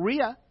through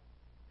Perea,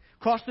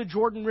 cross the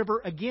Jordan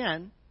River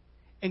again,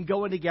 and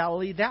go into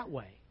Galilee that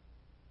way.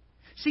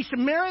 See,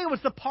 Samaria was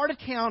the part of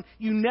town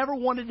you never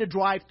wanted to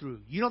drive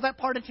through. You know that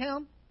part of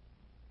town?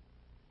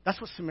 That's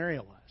what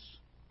Samaria was.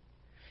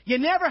 You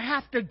never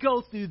have to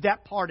go through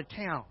that part of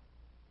town.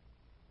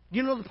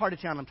 You know the part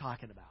of town I'm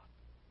talking about.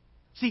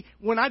 See,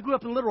 when I grew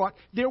up in Little Rock,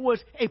 there was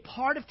a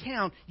part of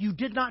town you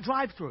did not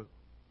drive through.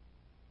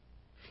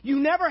 You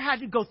never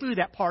had to go through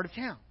that part of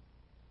town.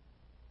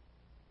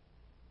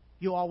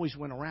 You always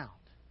went around.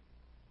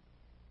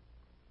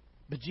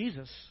 But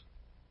Jesus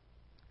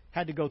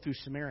had to go through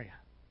Samaria.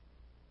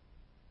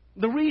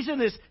 The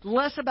reason is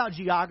less about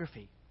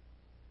geography,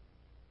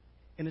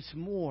 and it's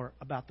more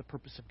about the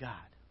purpose of God.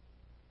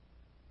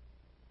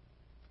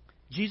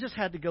 Jesus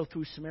had to go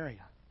through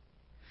Samaria.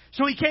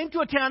 So he came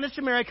to a town in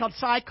Samaria called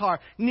Sychar,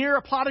 near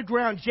a plot of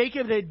ground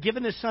Jacob had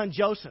given his son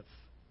Joseph.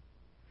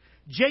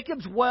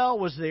 Jacob's well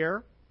was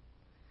there.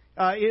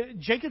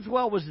 Jacob's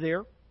well was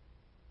there.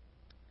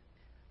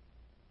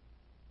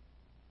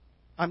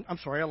 I'm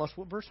sorry, I lost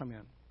what verse I'm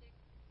in.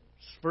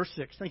 Verse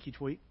 6. Thank you,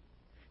 Tweet.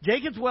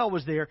 Jacob's well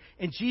was there,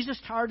 and Jesus,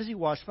 tired as he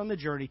was from the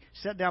journey,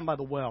 sat down by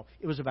the well.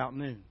 It was about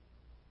noon.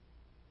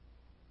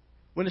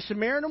 When a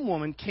Samaritan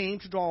woman came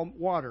to draw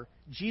water,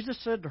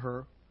 Jesus said to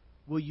her,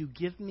 "Will you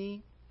give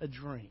me a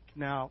drink?"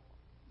 Now,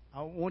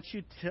 I want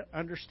you to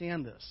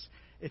understand this.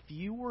 If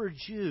you were a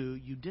Jew,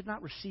 you did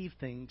not receive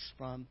things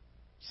from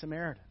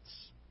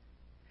Samaritans.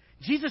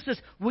 Jesus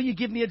says, "Will you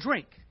give me a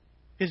drink?"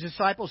 His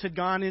disciples had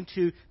gone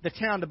into the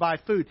town to buy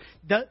food.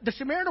 The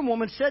Samaritan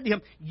woman said to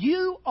him,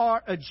 "You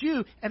are a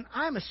Jew, and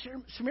I'm a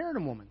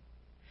Samaritan woman.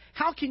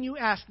 How can you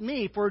ask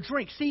me for a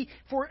drink?" See,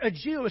 for a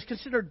Jew, it's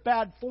considered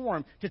bad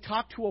form to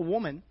talk to a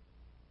woman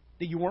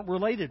that you weren't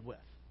related with.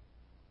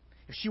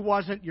 If she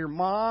wasn't your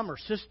mom or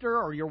sister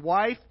or your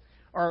wife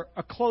or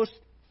a close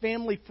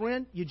family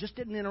friend, you just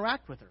didn't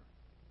interact with her.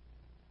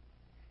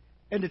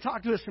 And to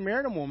talk to a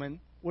Samaritan woman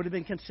would have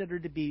been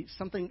considered to be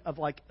something of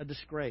like a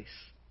disgrace.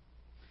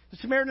 The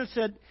Samaritan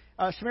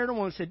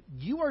woman said,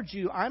 "You are a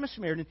Jew, I'm a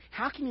Samaritan.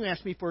 How can you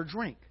ask me for a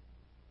drink?"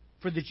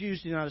 For the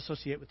Jews do not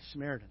associate with the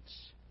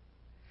Samaritans.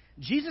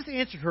 Jesus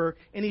answered her,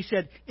 and he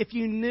said, "If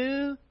you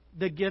knew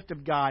the gift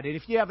of God," and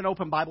if you have an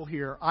open Bible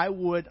here, I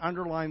would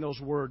underline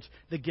those words,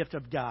 the gift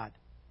of God.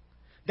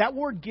 That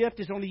word gift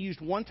is only used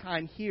one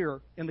time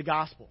here in the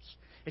Gospels.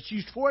 It's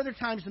used 4 other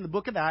times in the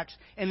book of Acts,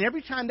 and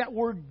every time that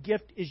word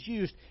gift is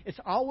used,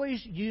 it's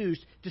always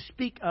used to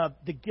speak of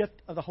the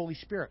gift of the Holy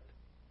Spirit.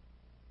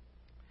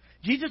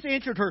 Jesus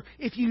answered her,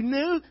 "If you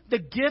knew the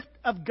gift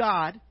of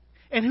God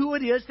and who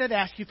it is that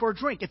asked you for a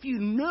drink, if you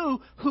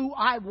knew who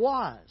I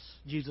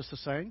was," Jesus is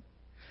saying,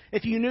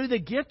 "if you knew the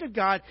gift of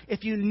God,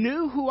 if you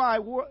knew who I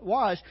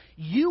was,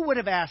 you would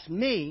have asked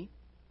me,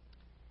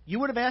 you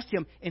would have asked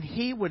him, and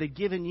he would have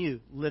given you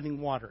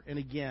living water." And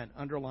again,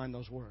 underline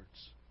those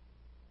words.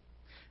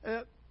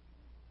 The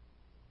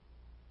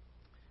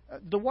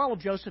well of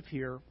Joseph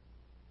here,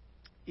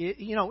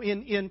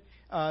 in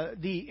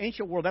the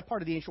ancient world, that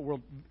part of the ancient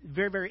world,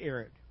 very, very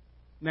arid.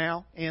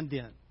 Now and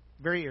then.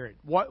 Very arid.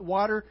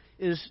 Water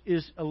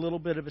is a little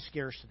bit of a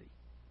scarcity.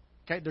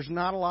 Okay, there's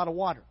not a lot of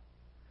water.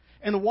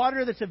 And the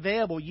water that's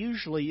available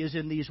usually is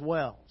in these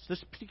wells.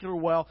 This particular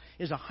well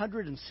is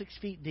 106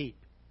 feet deep.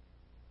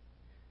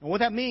 And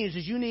what that means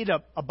is you need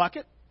a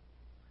bucket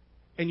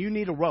and you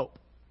need a rope.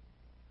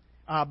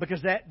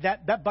 Because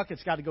that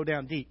bucket's got to go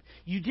down deep.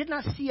 You did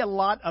not see a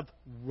lot of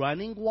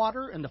running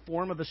water in the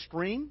form of a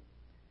stream.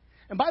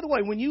 And by the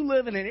way, when you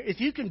live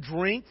if you can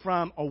drink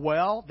from a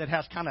well that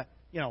has kind of,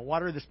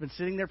 water that's been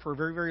sitting there for a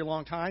very, very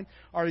long time,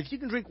 or if you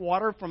can drink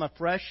water from a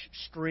fresh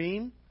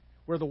stream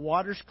where the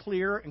water's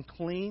clear and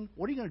clean,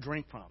 what are you going to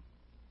drink from?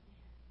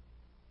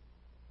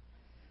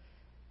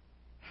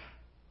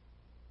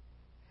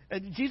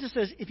 Jesus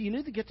says, if you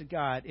knew the gift of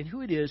God and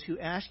who it is who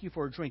asked you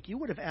for a drink, you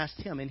would have asked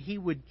him, and he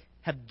would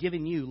have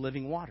given you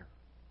living water.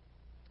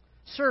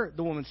 "Sir,"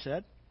 the woman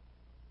said.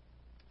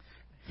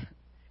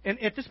 And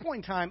at this point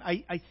in time,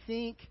 I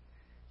think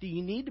that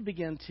you need to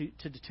begin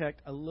to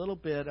detect a little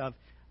bit of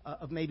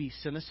maybe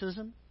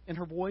cynicism in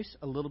her voice,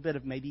 a little bit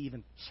of maybe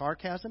even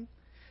sarcasm.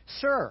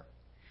 "Sir,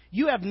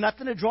 you have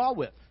nothing to draw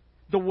with.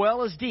 The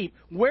well is deep.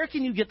 Where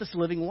can you get this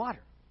living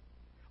water?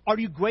 Are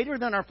you greater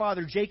than our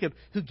father Jacob,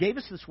 who gave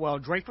us this well,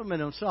 drank from it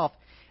himself,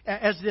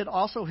 as did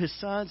also his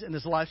sons and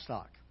his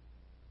livestock?"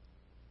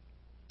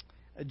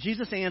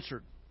 Jesus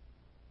answered,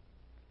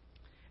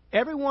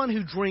 "Everyone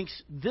who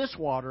drinks this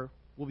water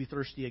will be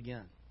thirsty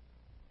again.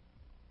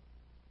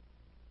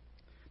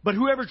 But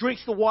whoever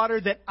drinks the water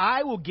that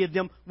I will give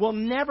them will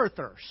never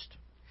thirst.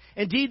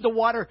 Indeed, the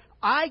water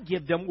I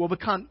give them will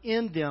become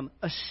in them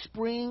a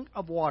spring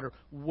of water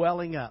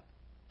welling up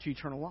to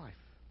eternal life."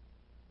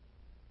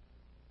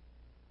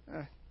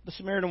 The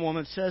Samaritan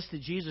woman says to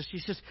Jesus, she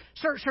says,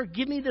 Sir,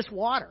 give me this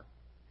water."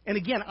 And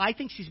again, I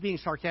think she's being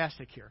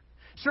sarcastic here.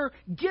 "Sir,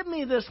 give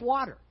me this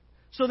water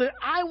so that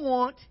I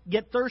won't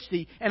get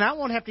thirsty and I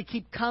won't have to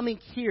keep coming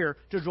here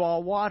to draw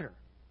water."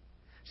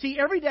 See,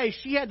 every day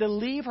she had to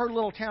leave her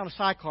little town of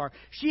Sychar.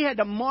 She had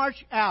to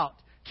march out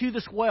to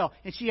this well,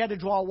 and she had to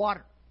draw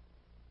water.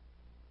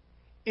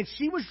 And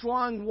she was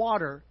drawing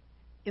water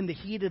in the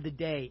heat of the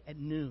day at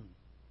noon.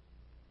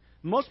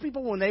 Most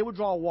people, when they would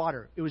draw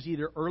water, it was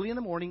either early in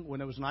the morning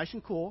when it was nice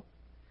and cool,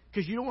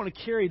 because you don't want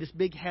to carry this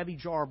big, heavy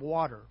jar of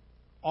water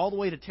all the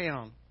way to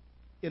town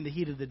in the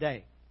heat of the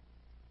day.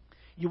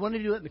 You want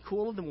to do it in the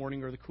cool of the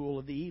morning or the cool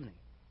of the evening.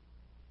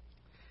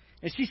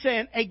 And she's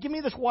saying, hey, give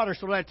me this water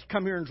so I don't have to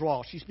come here and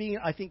draw. She's being,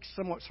 I think,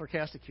 somewhat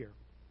sarcastic here.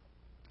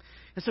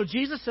 And so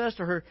Jesus says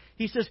to her,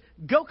 he says,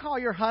 go call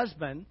your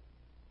husband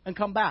and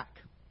come back.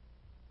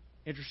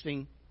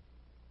 Interesting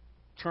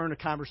turn of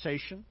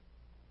conversation.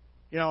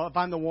 You know, if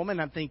I'm the woman,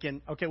 I'm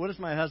thinking, okay, what does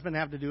my husband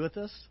have to do with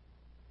this?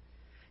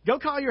 Go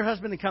call your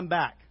husband and come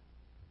back.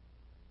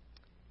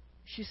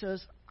 She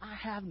says, I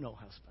have no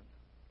husband.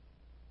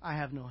 I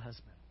have no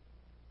husband.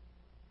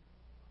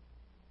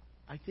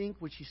 I think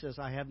when she says,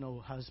 I have no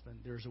husband,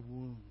 there's a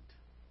wound.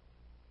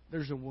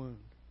 There's a wound.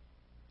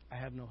 I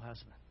have no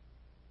husband.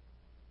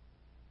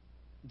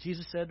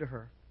 Jesus said to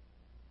her,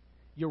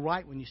 you're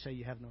right when you say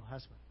you have no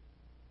husband.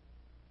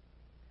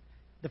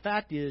 The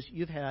fact is,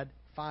 you've had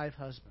 5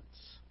 husbands.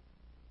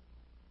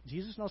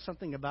 Jesus knows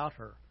something about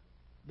her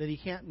that he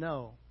can't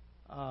know,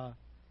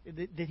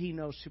 that he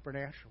knows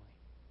supernaturally.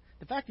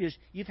 The fact is,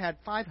 you've had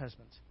 5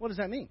 husbands. What does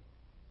that mean?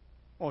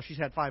 Well, she's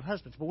had 5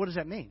 husbands, but what does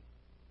that mean?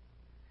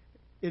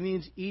 It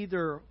means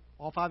either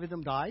all 5 of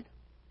them died,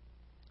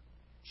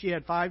 she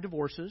had 5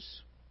 divorces,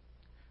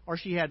 or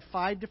she had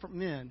 5 different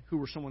men who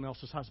were someone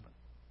else's husband.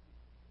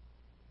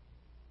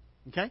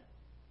 Okay?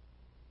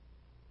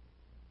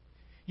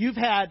 You've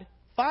had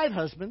 5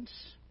 husbands,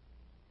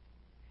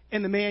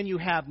 and the man you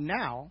have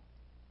now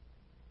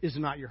is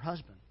not your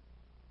husband.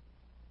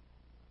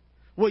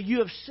 What you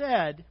have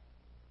said,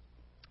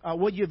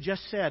 what you have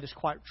just said is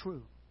quite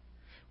true.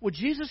 What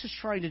Jesus is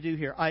trying to do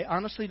here, I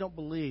honestly don't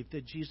believe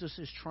that Jesus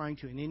is trying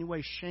to in any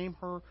way shame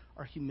her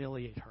or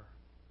humiliate her.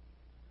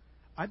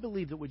 I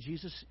believe that what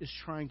Jesus is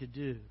trying to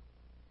do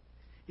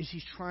is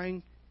he's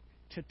trying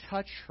to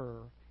touch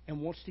her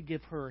and wants to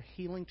give her a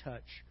healing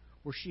touch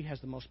where she has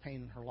the most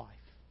pain in her life.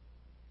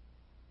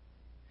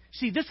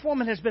 See, this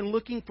woman has been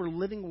looking for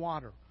living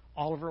water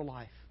all of her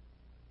life.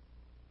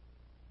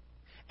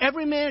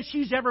 Every man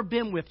she's ever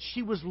been with,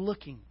 she was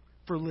looking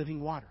for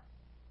living water.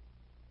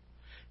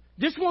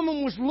 This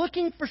woman was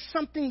looking for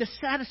something to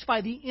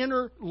satisfy the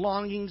inner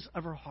longings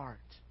of her heart.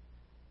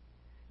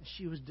 And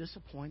she was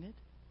disappointed.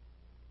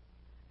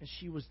 And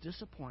she was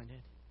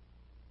disappointed.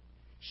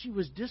 She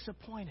was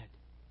disappointed.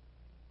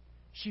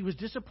 She was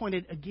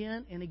disappointed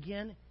again and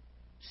again,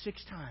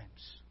 6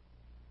 times.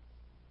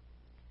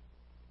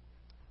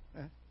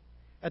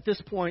 At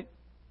this point,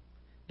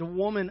 the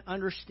woman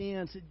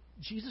understands that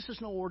Jesus is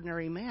no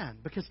ordinary man,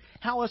 because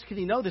how else could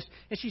he know this?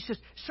 And she says,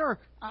 sir,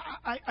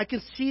 I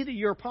can see that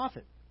you're a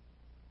prophet.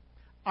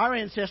 Our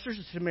ancestors,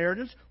 the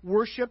Samaritans,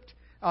 worshipped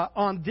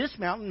on this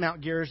mountain,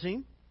 Mount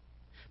Gerizim.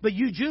 But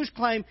you Jews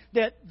claim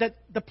that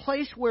the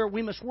place where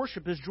we must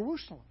worship is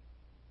Jerusalem.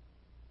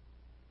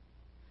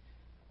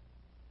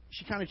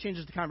 She kind of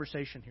changes the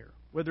conversation here.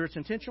 Whether it's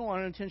intentional or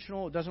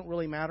unintentional, it doesn't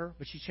really matter,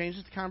 but she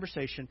changes the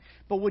conversation.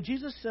 But what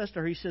Jesus says to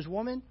her, he says,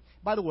 woman,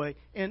 by the way,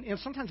 and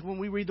sometimes when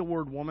we read the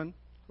word woman,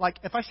 like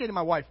if I say to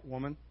my wife,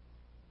 woman,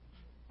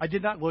 I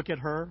did not look at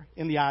her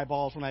in the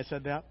eyeballs when I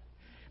said that.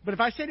 But if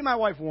I say to my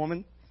wife,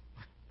 woman,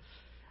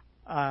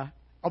 I'll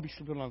be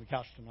sleeping on the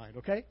couch tonight,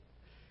 okay?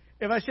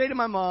 If I say to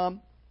my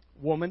mom,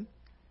 woman,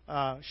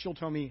 she'll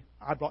tell me,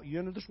 I brought you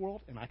into this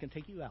world and I can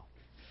take you out.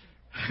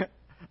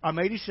 I'm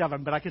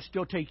 87, but I can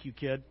still take you,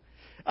 kid.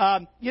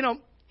 You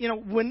know,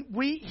 when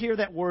we hear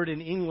that word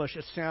in English,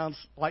 it sounds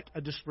like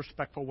a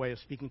disrespectful way of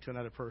speaking to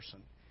another person.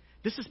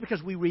 This is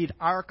because we read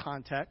our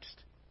context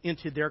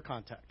into their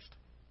context.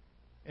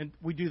 And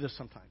we do this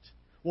sometimes.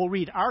 We'll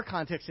read our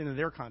context into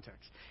their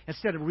context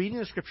instead of reading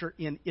the Scripture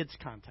in its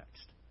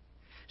context.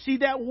 See,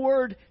 that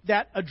word,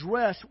 that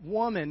address,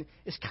 woman,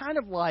 is kind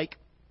of like,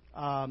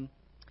 I've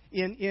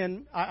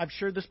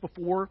shared this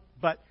before,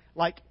 but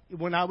like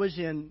when I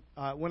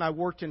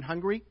worked in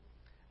Hungary,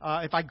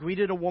 if I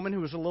greeted a woman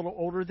who was a little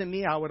older than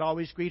me, I would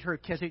always greet her,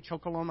 Kezet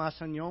Chokolom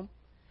Asanyon,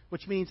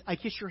 which means, I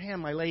kiss your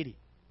hand, my lady.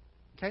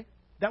 Okay?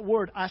 That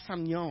word,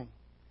 Asanyon,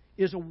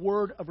 is a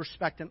word of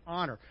respect and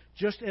honor.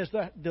 Just as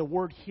the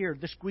word here,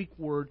 this Greek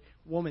word,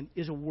 woman,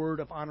 is a word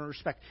of honor and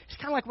respect. It's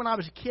kind of like when I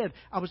was a kid.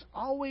 I was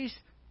always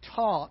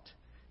taught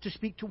to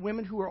speak to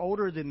women who are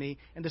older than me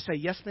and to say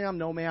yes ma'am,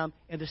 no ma'am,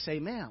 and to say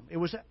ma'am. It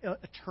was a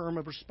term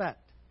of respect.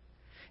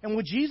 And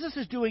what Jesus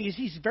is doing is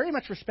he's very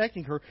much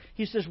respecting her.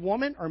 He says,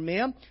 woman or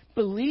ma'am,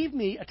 believe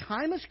me, a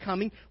time is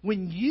coming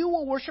when you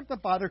will worship the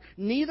Father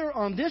neither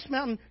on this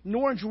mountain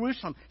nor in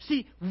Jerusalem.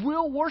 See,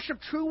 real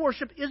worship, true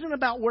worship, isn't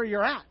about where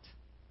you're at.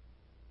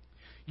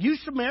 You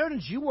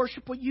Samaritans, you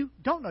worship what you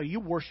don't know.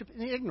 You worship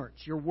in ignorance.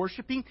 You're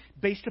worshiping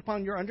based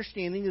upon your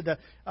understanding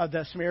of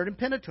the Samaritan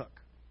Pentateuch.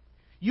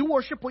 You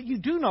worship what you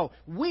do know.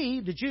 We,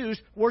 the Jews,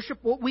 worship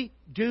what we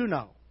do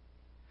know.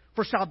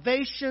 For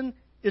salvation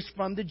is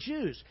from the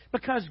Jews.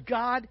 Because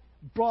God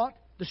brought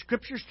the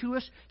Scriptures to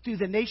us through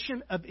the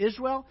nation of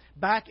Israel.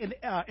 Back in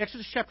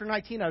Exodus chapter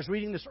 19, I was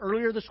reading this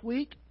earlier this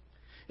week.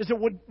 Is that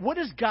what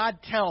does God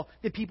tell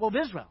the people of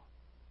Israel?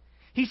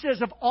 He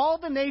says, of all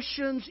the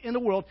nations in the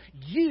world,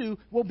 you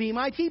will be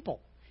my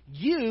people.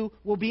 You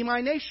will be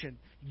my nation.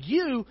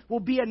 You will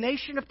be a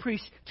nation of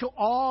priests to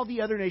all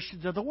the other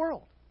nations of the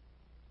world.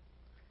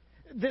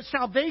 That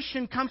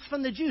salvation comes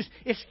from the Jews.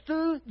 It's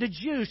through the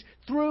Jews,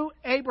 through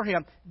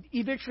Abraham,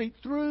 eventually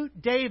through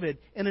David,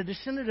 and a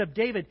descendant of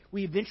David,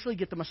 we eventually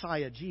get the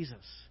Messiah,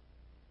 Jesus.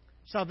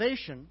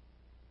 Salvation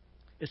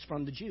is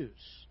from the Jews.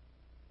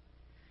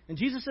 And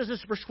Jesus says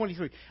this in verse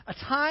 23. A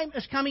time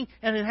is coming,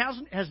 and it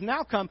has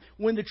now come,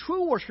 when the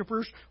true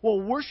worshipers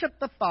will worship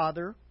the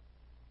Father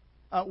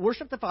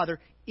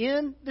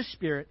in the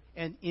Spirit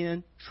and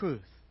in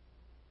truth.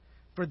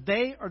 For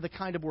they are the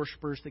kind of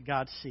worshipers that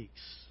God seeks.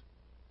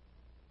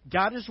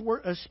 God is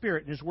a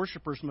spirit, and His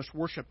worshipers must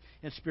worship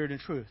in spirit and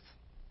truth.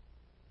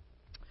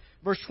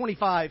 Verse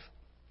 25,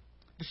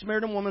 the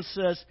Samaritan woman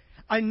says,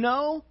 I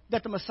know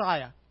that the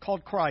Messiah,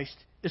 called Christ,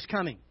 is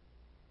coming.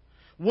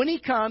 When He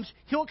comes,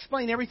 He'll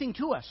explain everything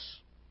to us.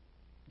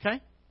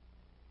 Okay?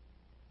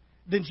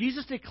 Then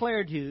Jesus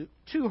declared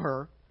to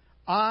her,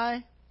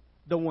 I,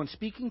 the one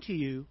speaking to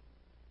you,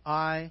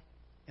 I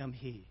am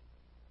He.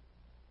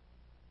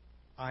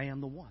 I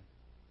am the one.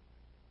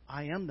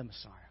 I am the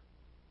Messiah.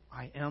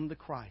 I am the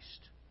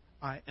Christ.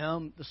 I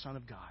am the Son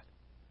of God.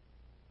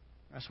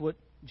 That's what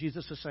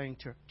Jesus is saying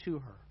to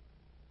her.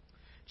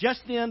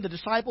 Just then, the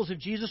disciples of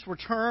Jesus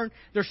return.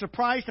 They're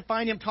surprised to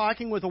find Him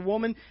talking with a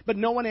woman, but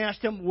no one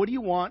asked Him, what do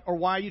you want, or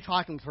why are you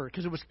talking with her?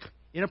 Because it was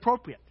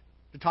inappropriate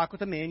to talk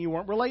with a man you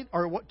weren't related,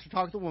 or to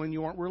talk with a woman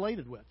you weren't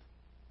related with.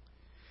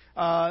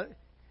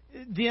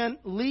 Then,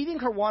 leaving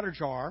her water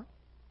jar,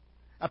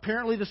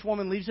 apparently this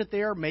woman leaves it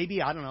there,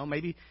 maybe, I don't know,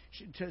 maybe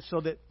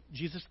so that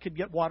Jesus could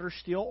get water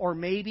still, or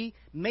maybe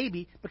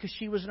because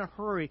she was in a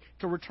hurry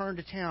to return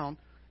to town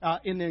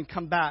and then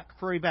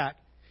hurry back.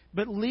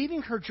 But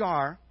leaving her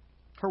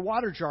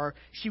water jar,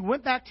 she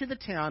went back to the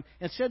town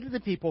and said to the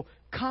people,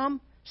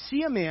 come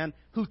see a man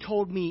who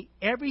told me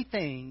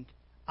everything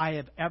I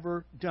have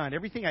ever done,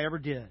 everything I ever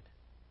did.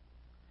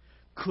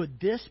 Could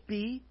this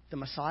be the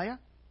Messiah?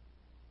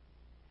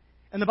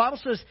 And the Bible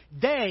says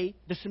they,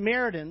 the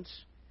Samaritans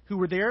who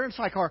were there in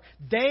Sychar,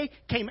 they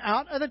came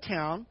out of the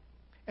town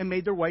and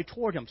made their way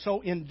toward Him.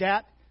 So in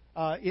that,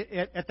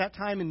 at that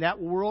time in that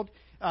world,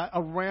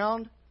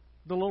 around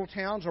the little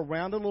towns,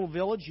 around the little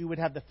village, you would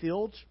have the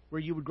fields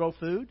where you would grow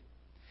food.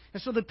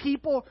 And so the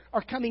people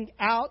are coming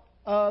out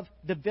of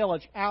the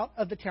village, out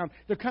of the town.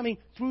 They're coming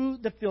through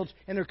the fields,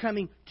 and they're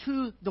coming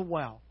to the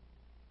well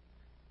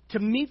to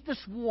meet this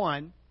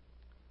one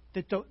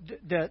that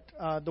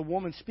the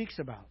woman speaks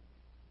about.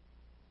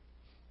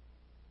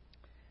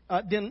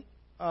 And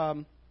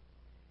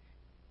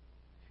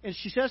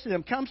she says to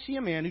them, come see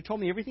a man who told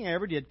me everything I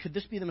ever did. Could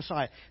this be the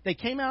Messiah? They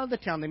came out of the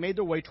town. They made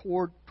their way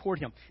toward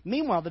Him.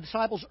 Meanwhile, the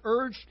disciples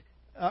urged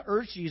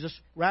Jesus,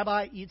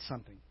 Rabbi, eat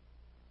something.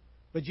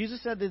 But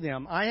Jesus said to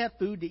them, I have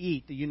food to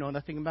eat that you know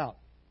nothing about.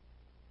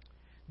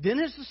 Then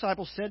His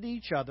disciples said to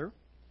each other,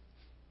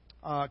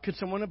 could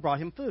someone have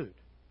brought Him food?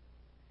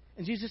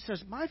 And Jesus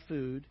says, my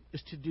food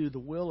is to do the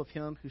will of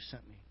Him who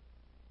sent me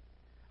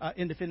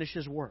and to finish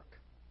His work.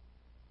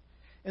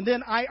 And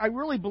then I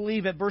really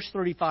believe at verse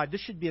 35,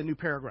 this should be a new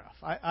paragraph.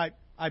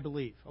 I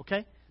believe,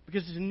 okay?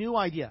 Because it's a new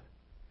idea.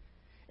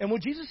 And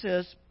what Jesus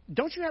says,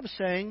 don't you have a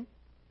saying,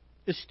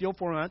 it's still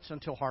 4 months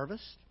until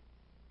harvest?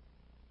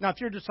 Now, if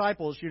you're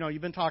disciples,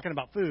 you've been talking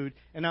about food,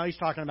 and now He's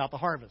talking about the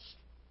harvest.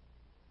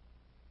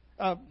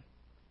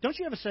 Don't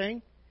you have a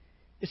saying,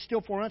 it's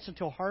still 4 months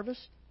until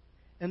harvest?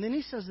 And then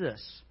He says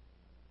this.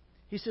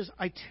 He says,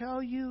 I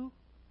tell you,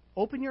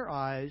 open your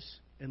eyes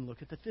and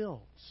look at the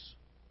fields.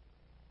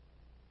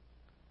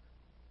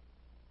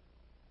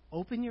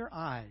 Open your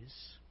eyes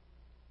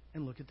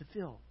and look at the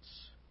fields.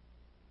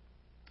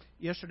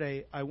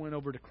 Yesterday, I went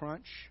over to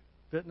Crunch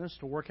Fitness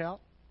to work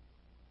out.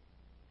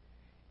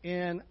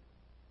 And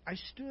I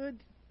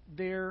stood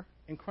there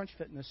in Crunch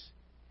Fitness,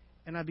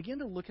 and I began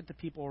to look at the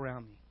people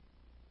around me.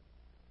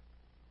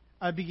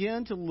 I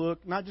began to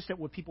look not just at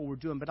what people were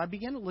doing, but I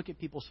began to look at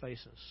people's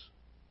faces.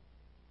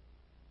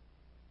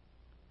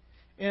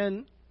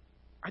 And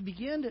I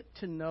began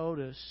to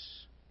notice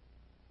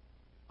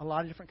a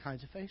lot of different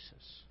kinds of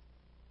faces.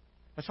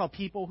 I saw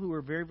people who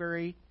were very,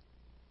 very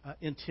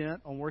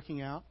intent on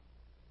working out.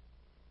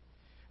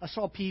 I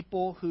saw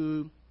people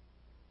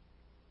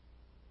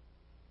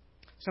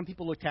some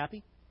people looked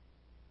happy.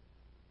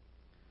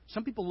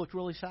 Some people looked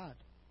really sad.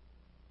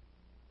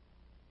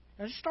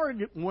 And I just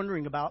started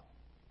wondering about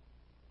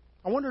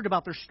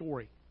their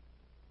story.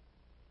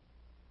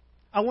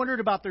 I wondered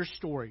about their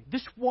story.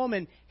 This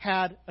woman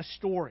had a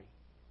story.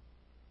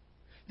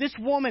 This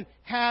woman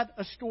had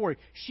a story.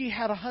 She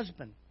had a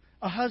husband.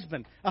 A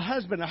husband.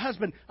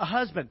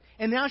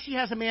 And now she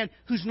has a man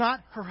who's not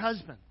her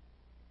husband.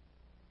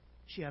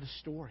 She had a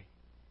story.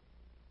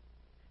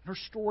 Her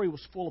story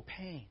was full of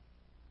pain.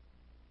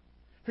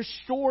 Her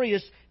story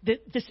is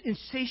this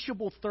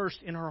insatiable thirst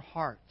in her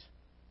heart.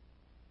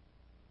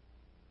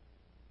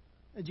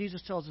 And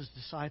Jesus tells His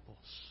disciples,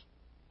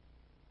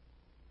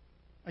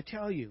 I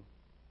tell you,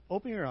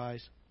 open your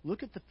eyes,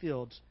 look at the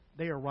fields,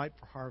 they are ripe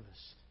for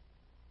harvest.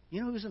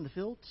 You know who's in the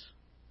fields?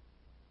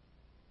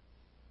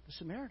 The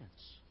Samaritans.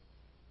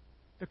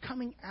 They're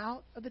coming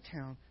out of the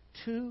town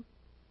to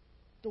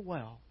the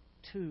well,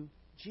 to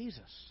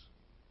Jesus.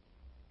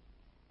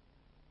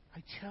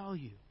 I tell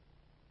you,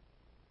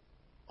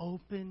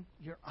 open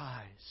your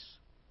eyes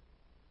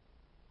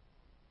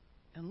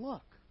and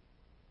look.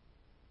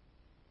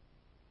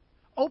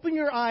 Open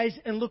your eyes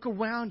and look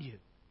around you.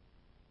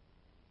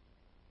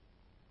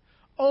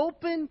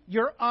 Open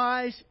your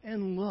eyes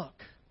and look.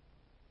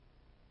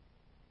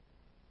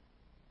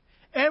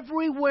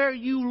 Everywhere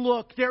you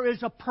look, there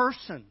is a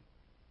person.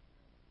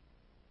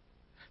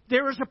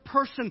 There is a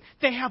person.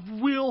 They have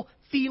real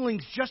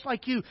feelings just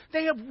like you.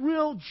 They have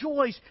real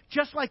joys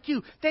just like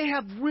you. They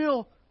have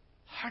real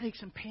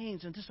heartaches and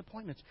pains and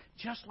disappointments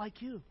just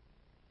like you.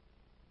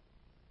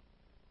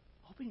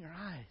 Open your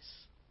eyes.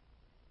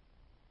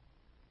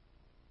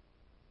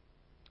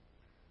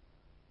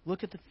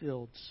 Look at the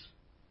fields.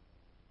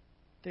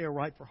 They are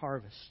ripe for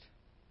harvest.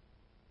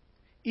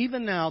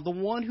 Even now, the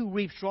one who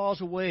reaps draws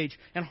a wage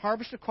and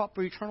harvests a crop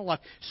for eternal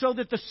life, so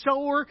that the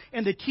sower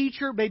and the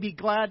teacher may be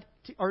glad,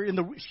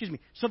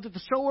 so that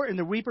the sower and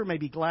the reaper may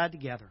be glad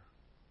together.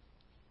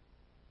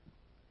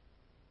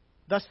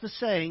 Thus the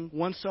saying,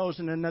 one sows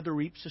and another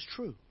reaps, is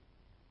true.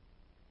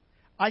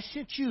 I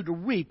sent you to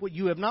reap what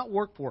you have not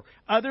worked for.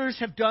 Others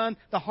have done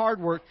the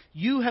hard work.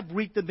 You have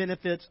reaped the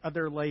benefits of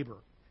their labor.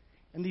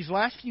 In these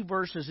last few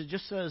verses, it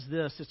just says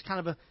this. It's kind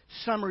of a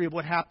summary of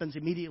what happens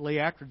immediately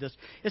after this.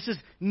 It says,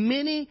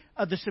 many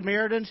of the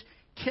Samaritans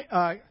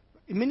from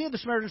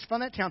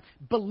that town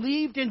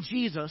believed in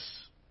Jesus.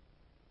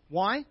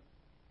 Why?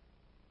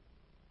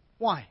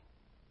 Why?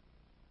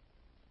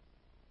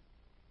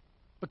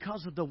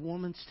 Because of the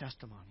woman's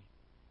testimony.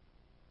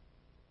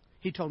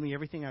 He told me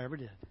everything I ever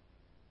did.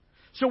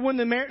 So when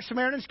the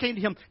Samaritans came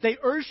to him, they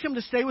urged him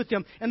to stay with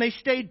them, and they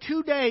stayed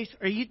 2 days,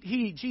 or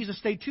Jesus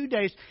stayed 2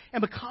 days,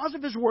 and because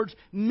of his words,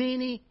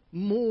 many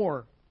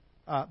more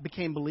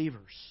became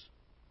believers.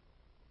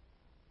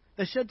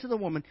 They said to the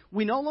woman,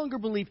 we no longer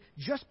believe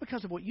just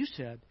because of what you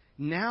said.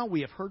 Now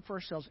we have heard for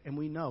ourselves, and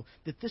we know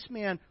that this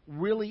man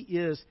really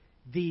is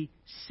the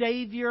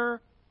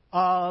Savior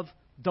of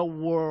the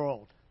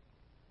world.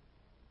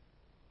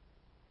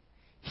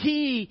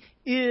 He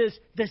is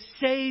the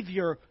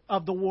Savior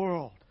of the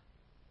world.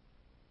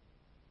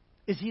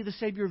 Is he the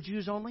Savior of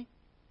Jews only?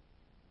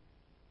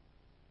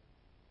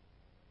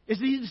 Is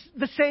he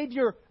the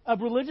Savior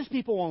of religious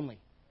people only?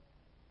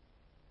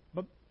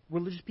 But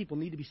religious people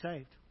need to be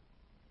saved.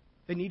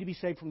 They need to be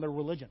saved from their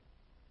religion.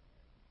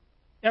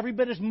 Every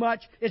bit as much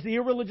as the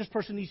irreligious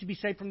person needs to be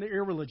saved from their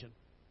irreligion.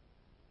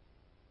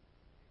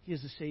 He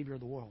is the Savior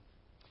of the world.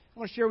 I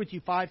want to share with you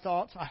 5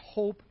 thoughts. I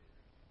hope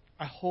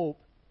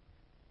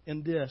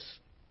in this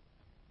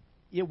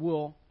it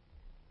will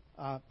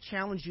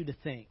challenge you to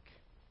think.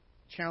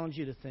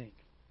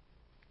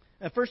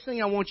 The first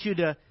thing I want you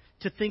to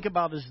think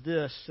about is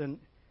this, and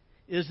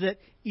is that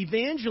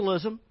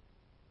evangelism,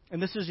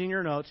 and this is in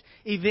your notes,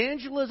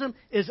 evangelism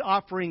is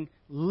offering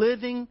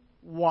living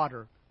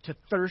water to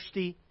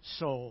thirsty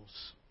souls.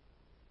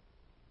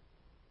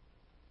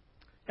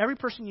 Every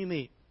person you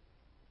meet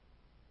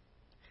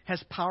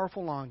has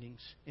powerful longings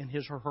in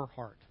his or her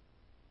heart.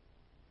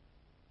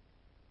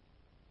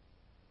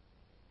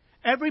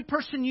 Every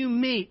person you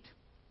meet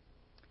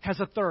has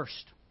a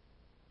thirst.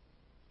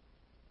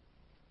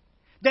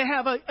 They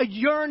have a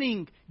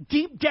yearning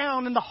deep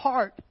down in the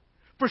heart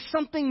for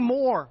something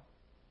more.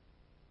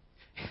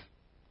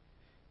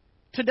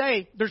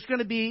 Today, there's going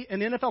to be an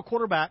NFL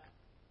quarterback,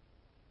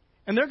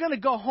 and they're going to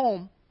go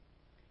home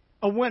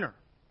a winner.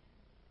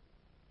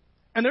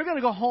 And they're going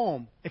to go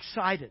home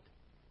excited.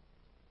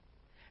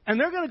 And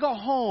they're going to go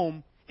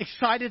home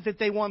excited that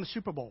they won the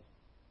Super Bowl.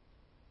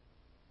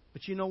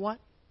 But you know what?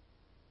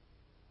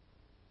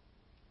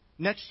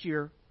 Next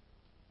year,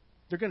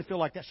 they're going to feel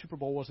like that Super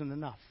Bowl wasn't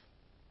enough.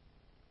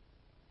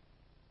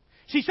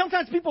 See,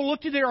 sometimes people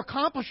look to their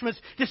accomplishments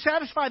to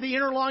satisfy the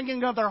inner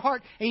longing of their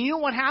heart. And you know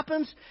what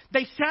happens?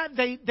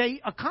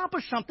 They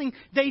accomplish something.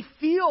 They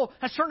feel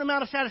a certain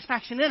amount of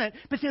satisfaction in it.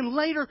 But then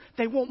later,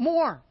 they want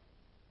more.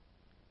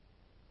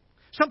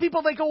 Some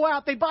people, they go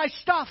out, they buy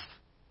stuff.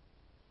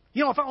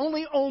 You know, if I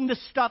only own this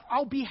stuff,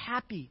 I'll be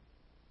happy.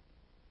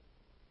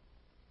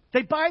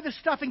 They buy the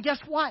stuff, and guess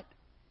what?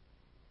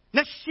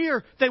 Next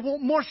year, they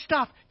want more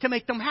stuff to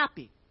make them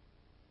happy.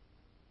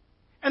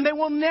 And they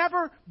will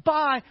never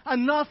buy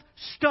enough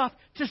stuff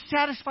to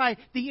satisfy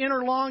the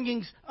inner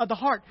longings of the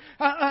heart.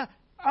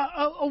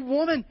 A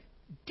woman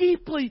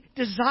deeply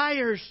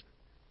desires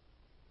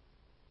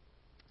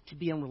to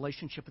be in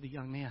relationship with a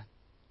young man.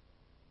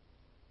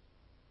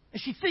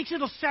 And she thinks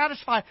it'll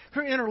satisfy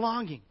her inner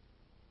longing.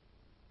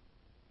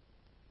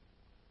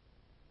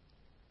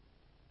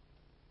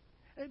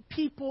 And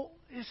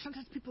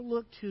sometimes people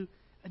look to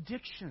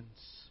addictions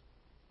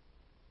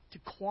to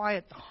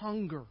quiet the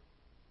hunger,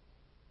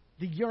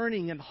 the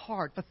yearning in the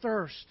heart, the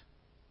thirst.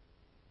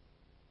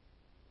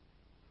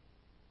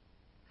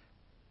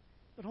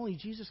 But only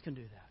Jesus can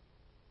do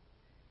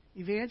that.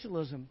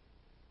 Evangelism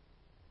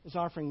is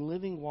offering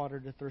living water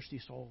to thirsty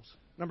souls.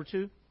 Number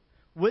 2,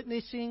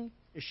 Witnessing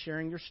is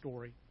sharing your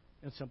story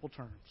in simple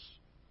terms.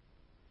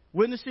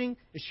 Witnessing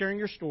is sharing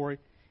your story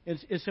in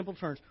simple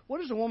terms.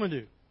 What does a woman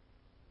do?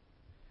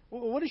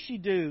 What does she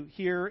do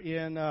here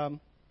in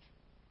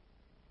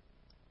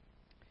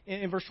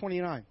verse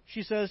 29?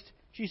 She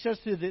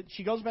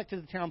goes back to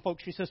the town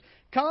folks. She says,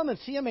 "Come and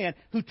see a man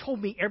who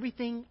told me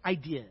everything I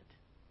did."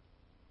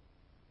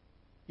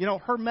 You know,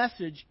 her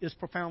message is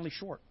profoundly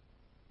short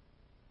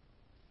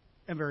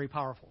and very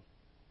powerful.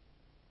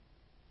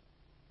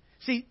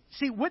 See,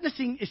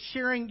 witnessing is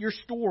sharing your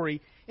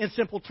story in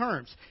simple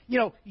terms. You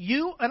know,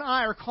 you and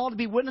I are called to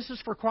be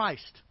witnesses for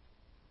Christ.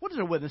 What does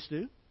a witness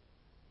do?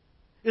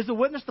 Is the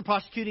witness the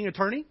prosecuting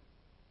attorney?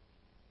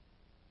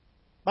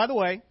 By the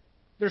way,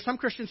 there's some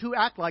Christians who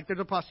act like they're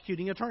the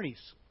prosecuting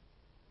attorneys.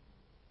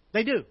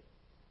 They do.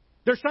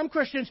 There's some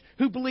Christians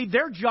who believe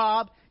their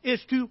job is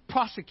to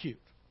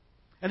prosecute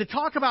and to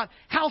talk about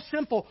how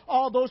sinful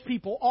all those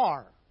people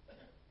are.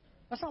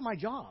 That's not my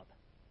job.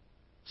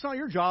 It's not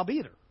your job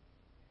either.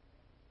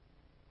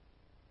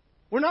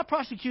 We're not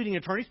prosecuting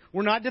attorneys.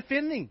 We're not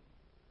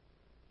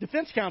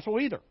defense counsel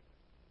either.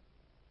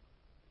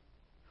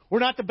 We're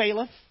not the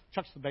bailiff.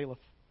 Chuck's the bailiff.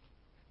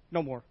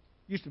 No more.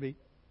 Used to be.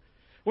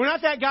 We're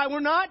not that guy. We're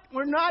not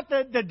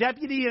the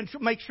deputy and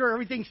make sure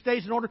everything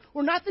stays in order.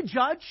 We're not the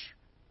judge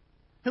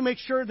who makes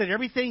sure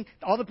that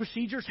all the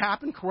procedures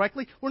happen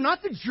correctly. We're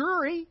not the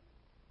jury.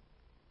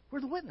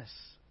 We're the witness.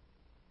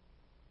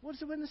 What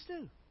does the witness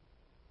do?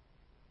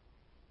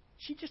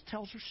 She just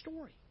tells her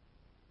story.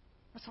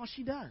 That's all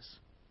she does.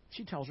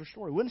 She tells her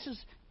story.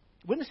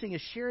 Witnessing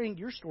is sharing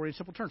your story in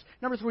simple terms.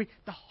 Number 3,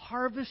 the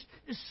harvest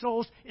is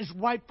souls is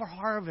ripe for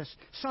harvest.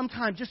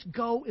 Sometimes just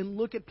go and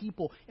look at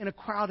people in a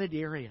crowded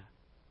area.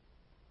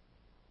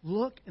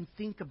 Look and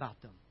think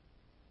about them.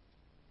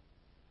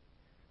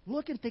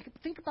 Look and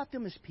think about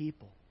them as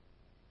people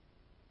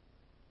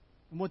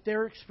and what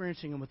they're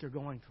experiencing and what they're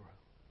going through.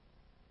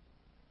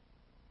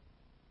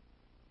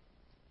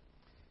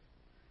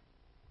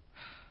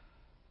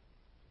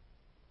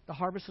 The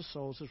harvest of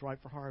souls is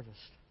ripe for harvest.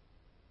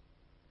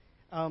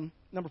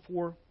 Number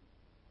 4,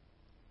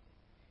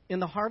 in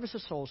the harvest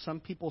of souls,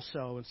 some people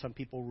sow and some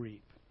people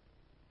reap.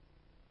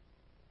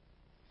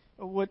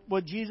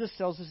 What Jesus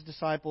tells his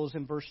disciples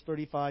in verse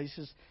 35, he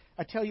says,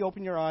 "I tell you,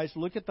 open your eyes,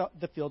 look at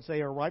the fields,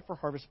 they are ripe for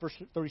harvest." Verse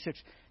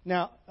 36,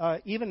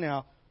 even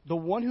now, the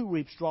one who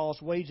reaps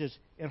draws wages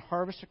and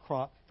harvests a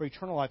crop for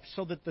eternal life,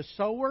 so that the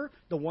sower,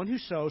 the one who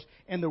sows,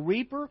 and the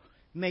reaper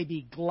may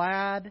be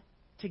glad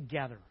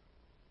together.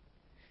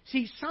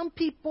 See, some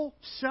people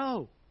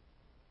sow.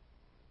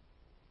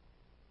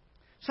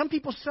 Some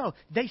people sow.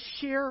 They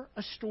share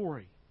a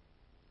story.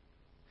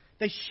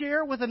 They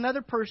share with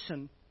another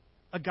person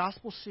a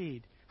gospel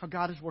seed, how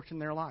God has worked in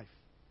their life.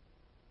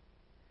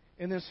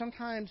 And then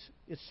sometimes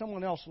it's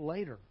someone else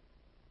later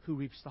who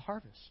reaps the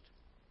harvest.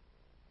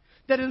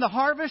 That in the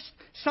harvest,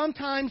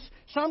 sometimes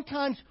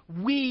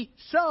we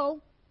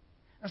sow,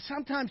 and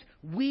sometimes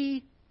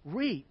we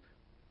reap.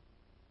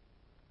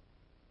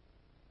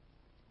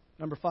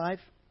 Number 5,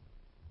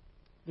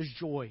 there's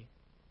joy,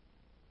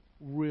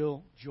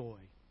 real joy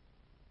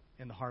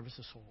in the harvest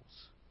of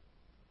souls.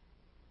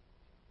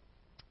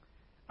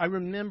 I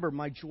remember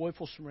my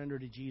joyful surrender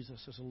to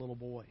Jesus as a little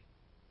boy.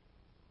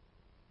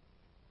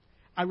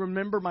 I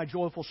remember my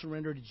joyful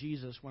surrender to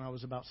Jesus when I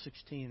was about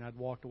 16. I'd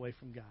walked away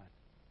from God.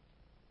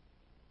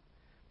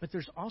 But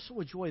there's also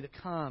a joy that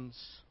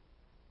comes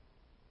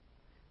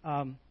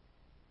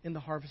in the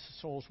harvest of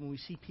souls when we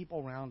see people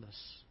around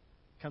us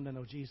come to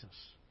know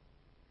Jesus.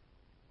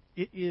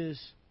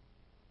 It's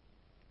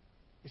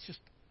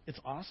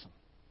awesome.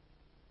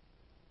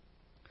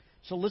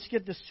 So let's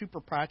get this super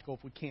practical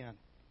if we can.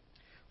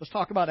 Let's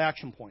talk about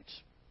action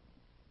points.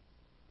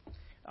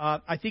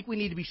 I think we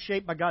need to be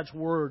shaped by God's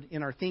Word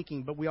in our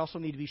thinking, but we also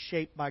need to be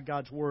shaped by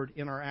God's Word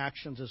in our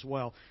actions as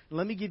well. And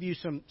let me give you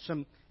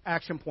some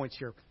action points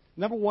here.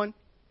 Number 1,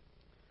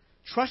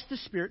 trust the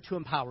Spirit to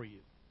empower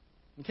you.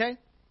 Okay?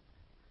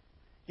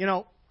 You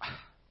know,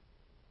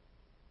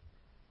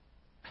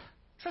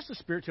 trust the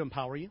Spirit to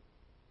empower you.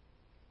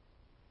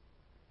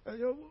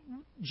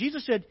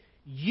 Jesus said,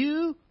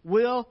 you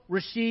will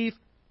receive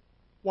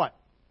what?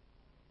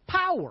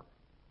 Power.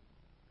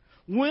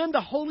 When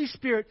the Holy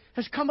Spirit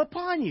has come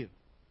upon you.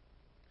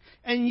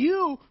 And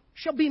you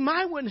shall be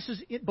my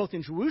witnesses both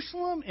in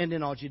Jerusalem and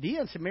in all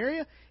Judea and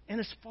Samaria and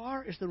as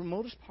far as the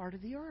remotest part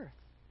of the earth.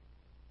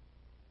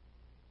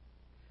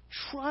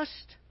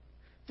 Trust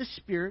the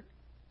Spirit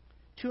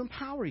to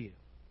empower you.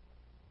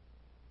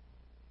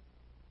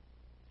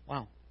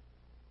 Wow.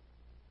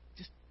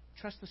 Just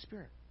trust the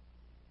Spirit.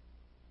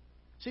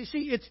 See,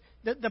 it's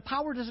the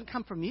power doesn't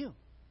come from you.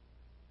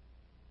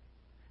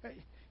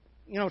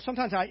 You know,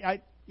 sometimes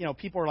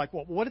people are like,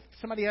 well, what if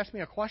somebody asks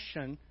me a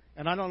question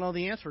and I don't know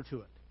the answer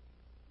to it?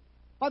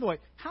 By the way,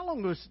 how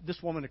long was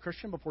this woman a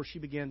Christian before she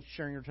began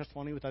sharing her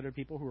testimony with other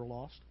people who were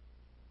lost?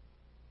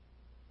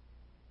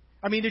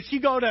 I mean, did she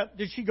go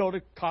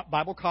to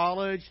Bible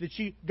college? Did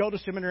she go to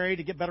seminary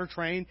to get better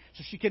trained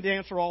so she could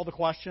answer all the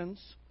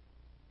questions?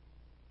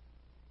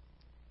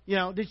 You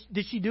know,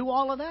 did she do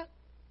all of that?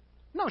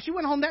 No, she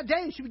went home that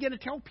day and she began to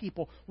tell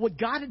people what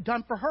God had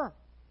done for her,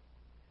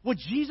 what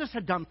Jesus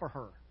had done for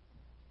her.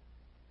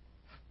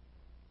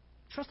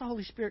 Trust the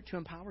Holy Spirit to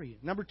empower you.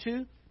 Number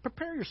 2,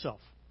 prepare yourself.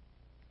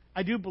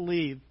 I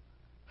believe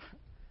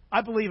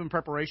in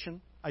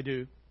preparation. I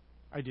do.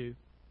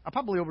 I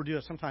probably overdo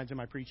it sometimes in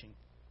my preaching.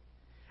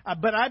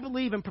 But I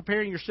believe in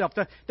preparing yourself.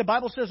 The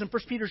Bible says in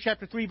 1 Peter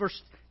chapter 3,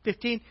 verse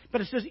 15,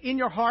 but it says, in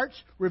your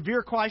hearts,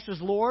 revere Christ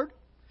as Lord.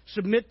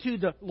 Submit to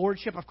the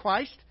lordship of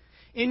Christ.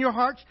 In your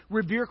hearts,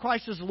 revere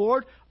Christ as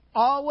Lord.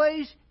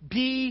 Always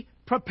be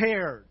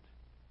prepared.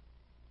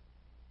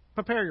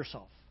 Prepare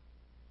yourself.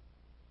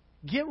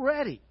 Get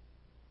ready.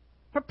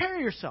 Prepare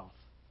yourself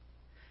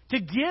to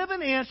give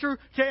an answer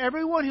to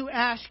everyone who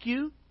asks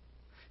you,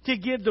 to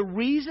give the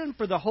reason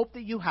for the hope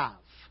that you have.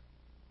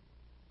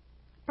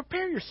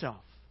 Prepare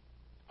yourself.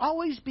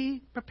 Always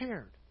be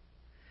prepared.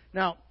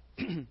 Now,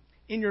 in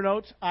your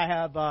notes, I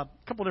have a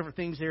couple different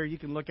things there. You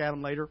can look at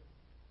them later.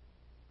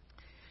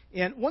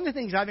 And one of the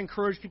things I've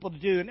encouraged people to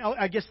do, and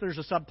I guess there's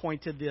a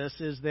sub-point to this,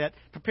 is that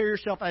prepare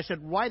yourself. I said,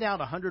 write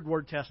out a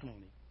 100-word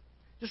testimony.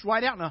 Just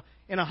write out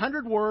in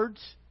 100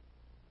 words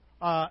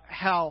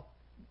how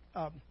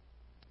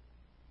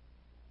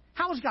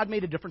has God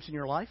made a difference in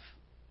your life?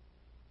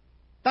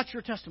 That's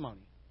your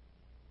testimony.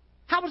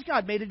 How has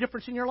God made a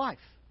difference in your life?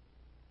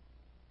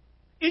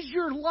 Is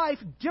your life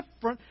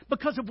different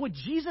because of what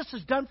Jesus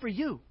has done for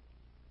you?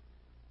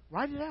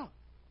 Write it out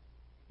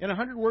in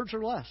 100 words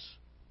or less.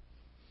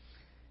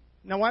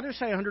 Now, why do I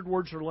say 100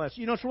 words or less?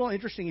 You know, it's real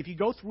interesting. If you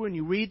go through and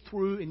you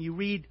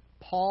read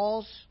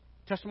Paul's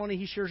testimony,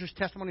 he shares his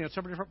testimony on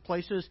several different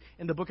places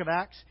in the book of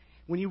Acts.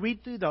 When you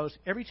read through those,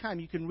 every time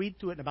you can read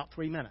through it in about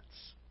 3 minutes.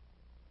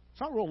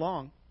 It's not real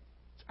long.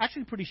 It's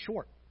actually pretty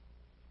short.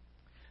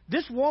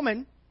 This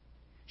woman,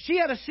 she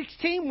had a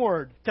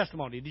 16-word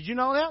testimony. Did you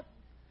know that?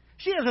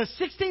 She has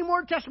a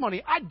 16-word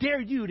testimony. I dare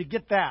you to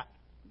get that.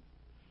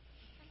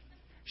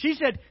 She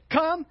said,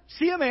 come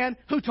see a man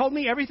who told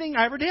me everything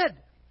I ever did.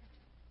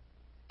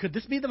 Could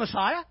this be the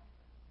Messiah?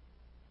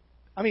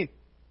 I mean,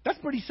 that's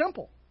pretty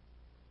simple.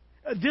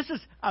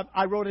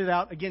 I wrote it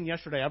out again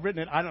yesterday. I've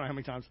written it, I don't know how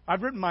many times.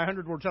 I've written my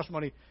 100-word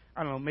testimony,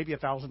 I don't know, maybe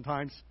 1,000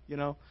 times, you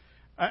know.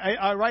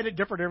 I write it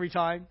different every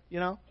time, you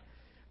know.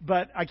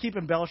 But I keep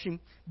embellishing.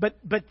 But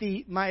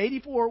my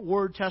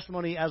 84-word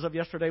testimony as of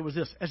yesterday was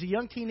this. As a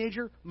young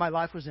teenager, my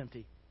life was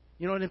empty.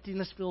 You know what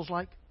emptiness feels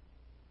like?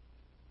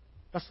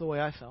 That's the way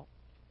I felt.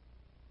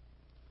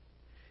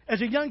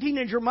 As a young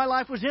teenager, my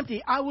life was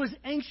empty. I was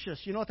anxious.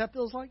 You know what that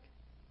feels like?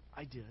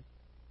 I did.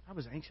 I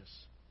was anxious.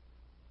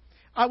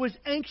 I was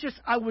anxious.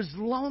 I was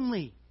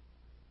lonely.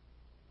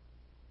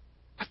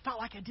 I felt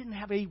like I didn't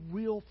have a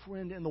real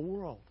friend in the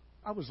world.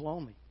 I was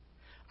lonely.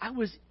 I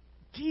was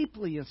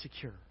deeply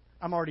insecure.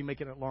 I'm already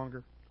making it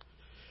longer.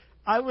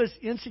 I was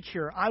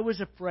insecure. I was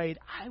afraid.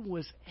 I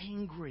was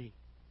angry.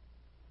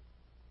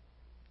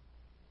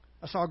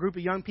 I saw a group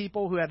of young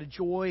people who had a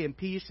joy and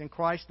peace in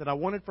Christ that I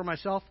wanted for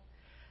myself.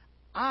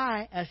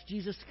 I asked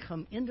Jesus to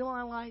come into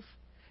my life,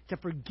 to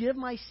forgive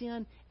my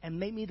sin, and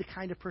make me the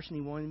kind of person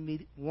He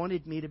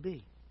wanted me to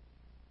be.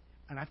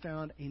 And I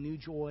found a new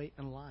joy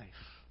in life.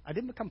 I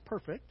didn't become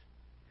perfect,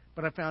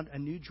 but I found a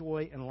new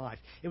joy in life.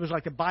 It was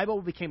like the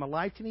Bible became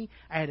alive to me.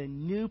 I had a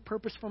new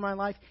purpose for my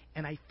life,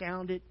 and I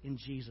found it in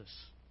Jesus.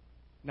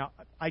 Now,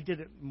 I did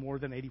it more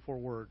than 84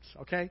 words,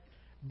 okay?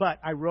 But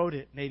I wrote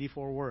it in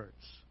 84 words.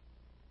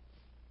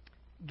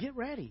 Get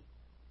ready.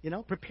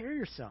 Prepare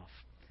yourself.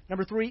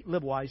 Number 3,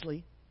 live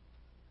wisely.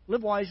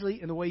 Live wisely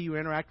in the way you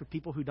interact with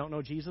people who don't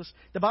know Jesus.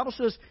 The Bible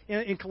says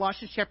in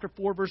Colossians chapter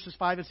 4, verses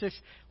 5 and 6,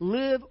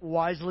 live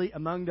wisely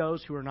among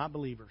those who are not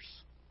believers.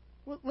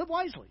 Live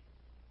wisely.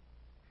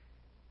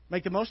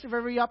 Make the most of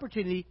every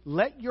opportunity.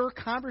 Let your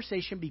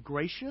conversation be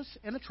gracious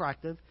and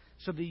attractive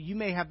so that you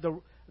may have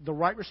the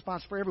right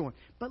response for everyone.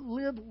 But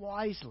live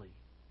wisely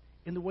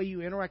in the way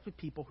you interact with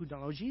people who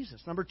don't know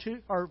Jesus. Number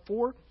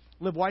 4,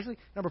 live wisely.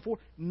 Number 4,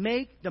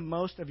 make the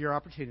most of your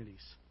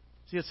opportunities.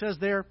 See, it says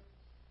there,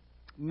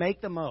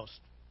 make the most.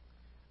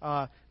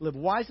 Live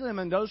wisely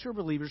among those who are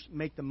believers.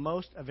 Make the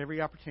most of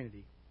every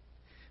opportunity.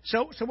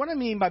 So what I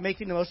mean by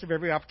making the most of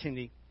every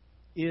opportunity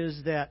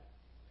is that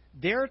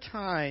there are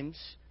times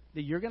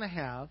that you're going to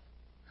have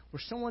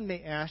where someone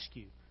may ask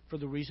you for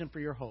the reason for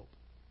your hope.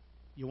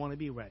 You want to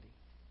be ready.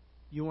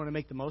 You want to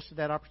make the most of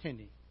that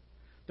opportunity.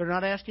 They're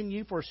not asking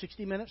you for a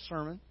 60-minute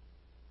sermon,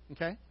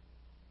 okay?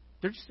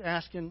 They're just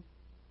asking,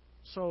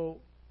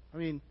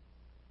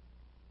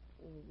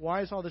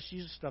 why is all this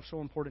Jesus stuff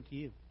so important to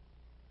you?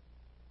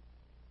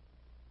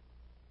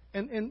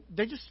 And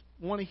they just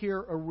want to hear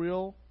a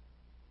real,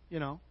 they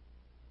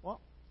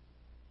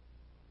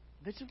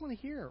just want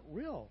to hear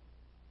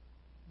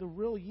the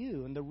real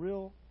you and the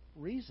real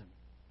reason.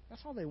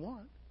 That's all they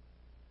want.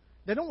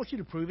 They don't want you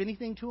to prove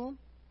anything to them.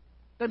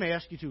 They may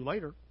ask you to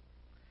later.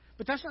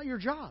 But that's not your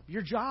job.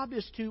 Your job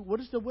is to, what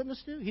does the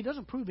witness do? He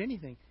doesn't prove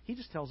anything. He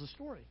just tells a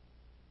story.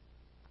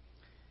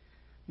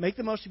 Make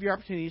the most of your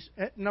opportunities.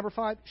 Number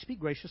 5, speak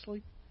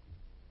graciously.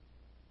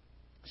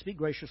 Speak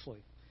graciously.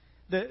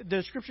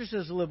 The Scripture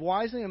says, live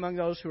wisely among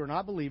those who are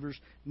not believers.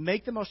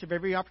 Make the most of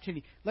every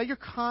opportunity. Let your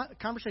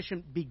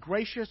conversation be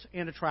gracious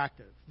and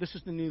attractive. This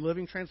is the New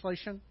Living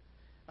Translation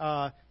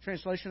of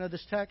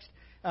this text.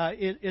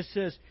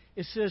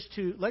 It says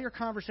to let your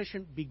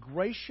conversation be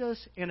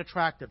gracious and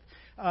attractive.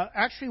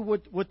 Actually,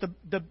 what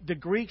the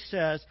Greek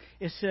says,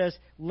 it says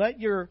let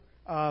your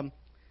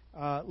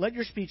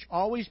speech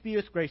always be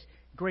with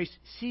grace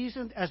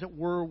seasoned as it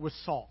were with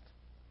salt.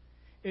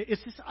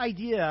 It's this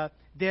idea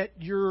that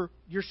your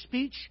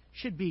speech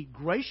should be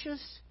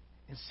gracious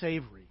and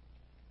savory.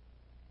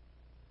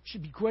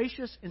 Should be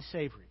gracious and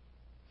savory.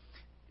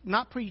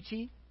 Not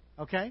preachy,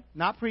 okay?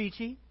 Not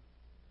preachy,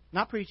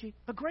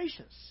 but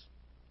gracious.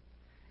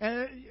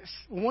 And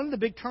one of the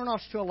big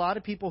turnoffs to a lot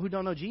of people who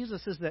don't know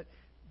Jesus is that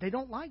they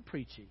don't like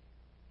preachy.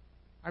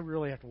 I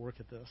really have to work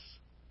at this.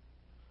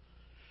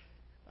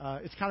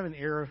 It's kind of an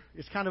error.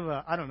 It's kind of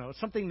a, I don't know, it's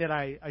something that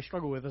I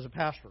struggle with as a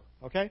pastor,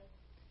 okay?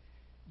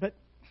 But,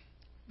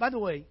 by the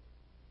way,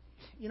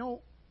 you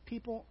know,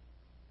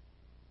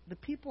 the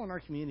people in our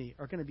community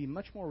are going to be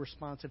much more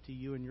responsive to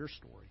you and your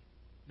story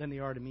than they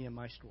are to me and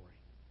my story.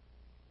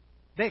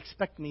 They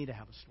expect me to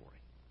have a story.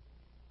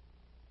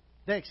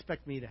 They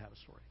expect me.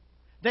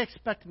 They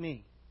expect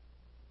me.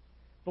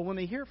 But when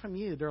they hear from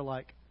you, they're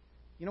like,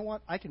 you know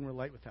what? I can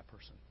relate with that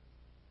person.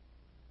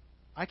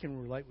 I can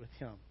relate with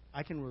him.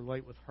 I can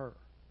relate with her.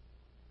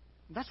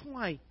 That's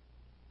why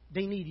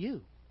they need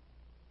you.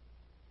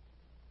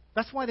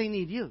 That's why they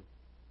need you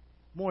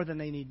more than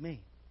they need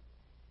me.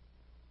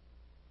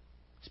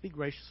 Speak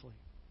graciously.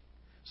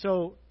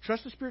 So,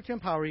 trust the Spirit to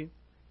empower you.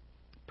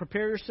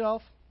 Prepare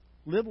yourself.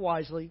 Live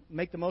wisely.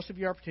 Make the most of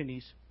your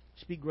opportunities.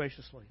 Speak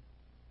graciously.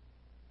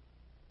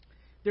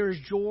 There is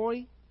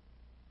joy.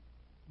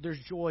 There's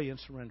joy in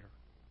surrender.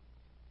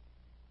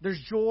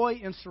 There's joy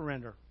in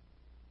surrender.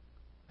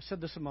 I said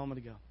this a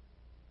moment ago.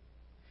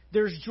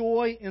 There's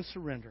joy in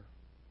surrender.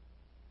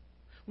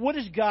 What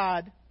does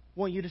God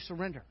want you to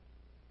surrender?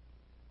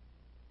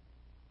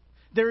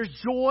 There is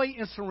joy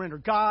in surrender.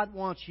 God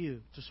wants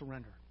you to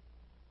surrender.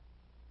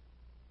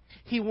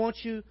 He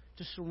wants you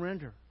to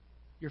surrender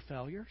your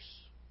failures.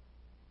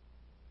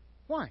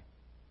 Why?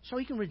 So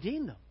He can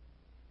redeem them.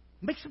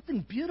 Make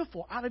something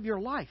beautiful out of your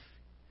life.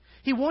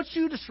 He wants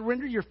you to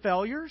surrender your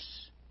failures.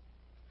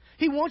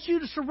 He wants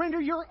you to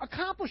surrender your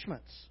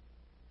accomplishments.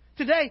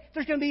 Today,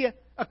 there's going to be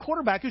a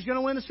quarterback who's going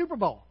to win the Super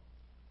Bowl.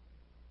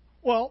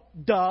 Well,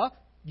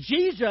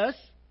 Jesus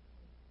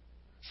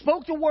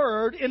spoke the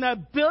word and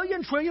 1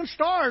 billion trillion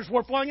stars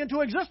were flying into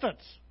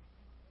existence.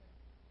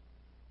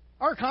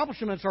 Our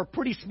accomplishments are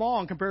pretty small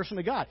in comparison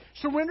to God.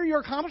 Surrender your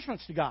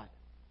accomplishments to God.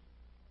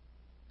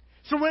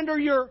 Surrender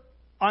your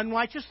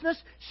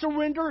unrighteousness.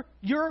 Surrender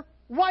your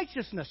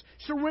righteousness.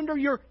 Surrender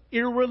your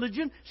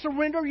irreligion.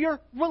 Surrender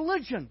your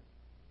religion.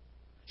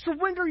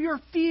 Surrender your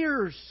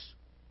fears.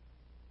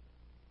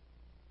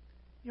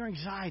 Your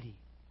anxiety.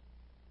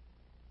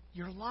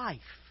 Your life.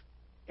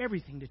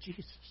 Everything to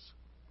Jesus.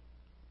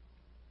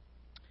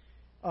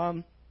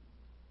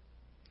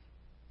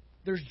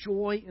 There's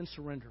joy in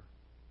surrender.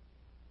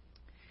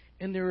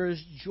 And there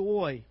is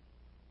joy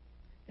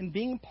in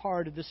being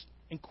part of this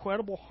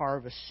incredible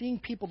harvest, seeing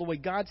people the way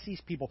God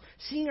sees people,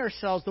 seeing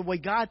ourselves the way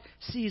God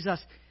sees us,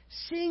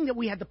 seeing that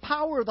we have the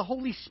power of the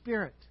Holy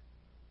Spirit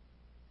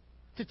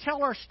to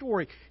tell our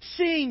story,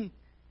 seeing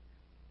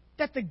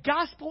that the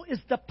gospel is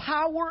the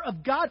power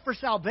of God for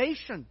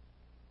salvation.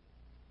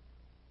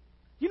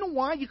 You know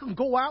why you can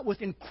go out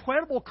with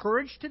incredible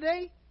courage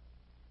today?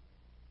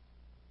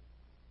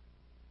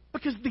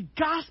 Because the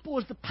gospel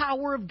is the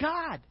power of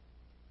God.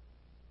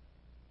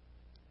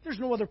 There's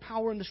no other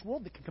power in this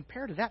world that can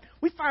compare to that.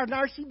 We fired an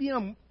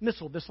ICBM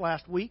missile this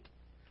last week,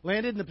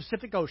 landed in the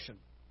Pacific Ocean.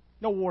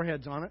 No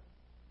warheads on it.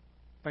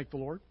 Thank the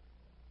Lord.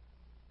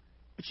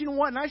 But you know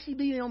what? An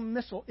ICBM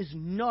missile is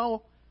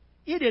nothing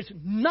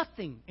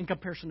in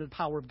comparison to the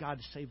power of God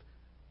to save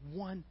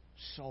one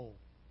soul.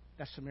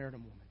 That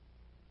Samaritan woman.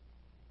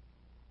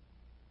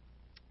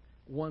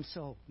 One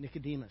soul.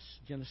 Nicodemus,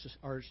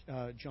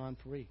 John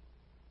 3.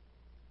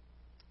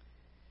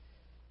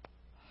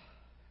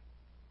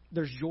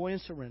 There's joy in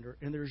surrender,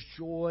 and there's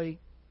joy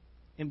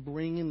in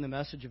bringing the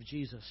message of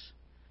Jesus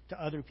to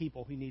other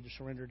people who need to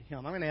surrender to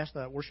Him. I'm going to ask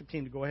the worship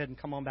team to go ahead and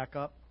come on back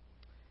up,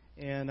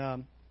 and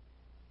I'm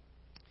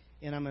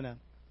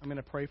going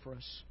to pray for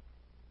us.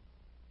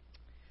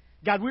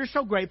 God, we're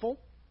so grateful.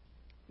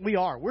 We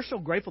are. We're so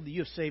grateful that You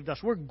have saved us.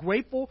 We're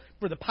grateful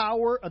for the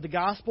power of the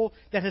gospel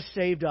that has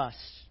saved us.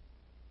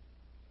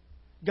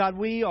 God,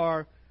 we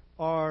are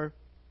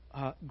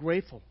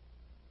grateful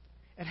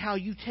at how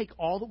You take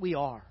all that we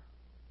are,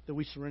 that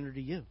we surrender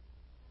to You.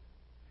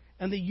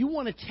 And that You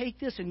want to take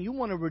this and You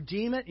want to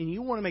redeem it and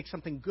You want to make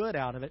something good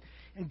out of it.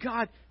 And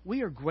God,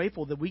 we are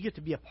grateful that we get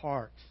to be a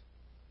part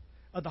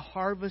of the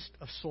harvest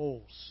of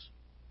souls,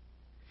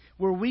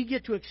 where we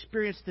get to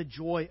experience the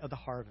joy of the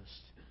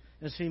harvest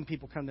and seeing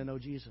people come to know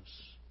Jesus.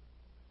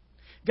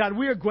 God,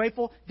 we are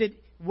grateful that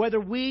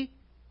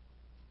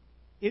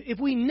if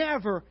we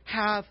never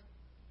have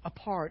a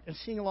part and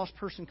seeing a lost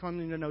person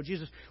coming to know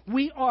Jesus.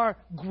 We are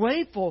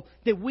grateful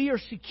that we are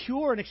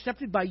secure and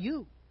accepted by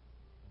you.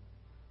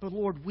 But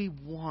Lord, we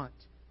want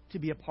to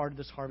be a part of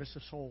this harvest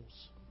of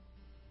souls.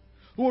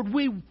 Lord,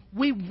 we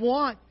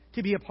want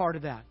to be a part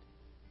of that.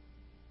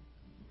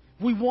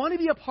 We want to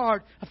be a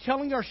part of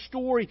telling our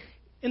story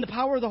in the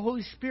power of the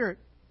Holy Spirit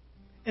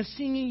and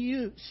seeing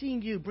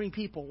you bring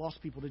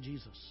lost people to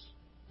Jesus.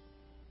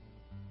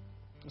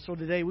 And so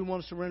today we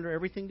want to surrender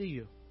everything to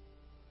you.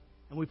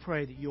 And we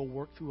pray that you'll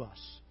work through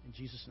us. In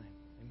Jesus' name,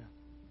 amen.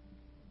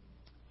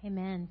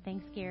 Amen.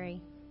 Thanks,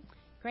 Gary.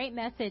 Great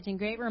message and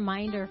great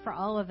reminder for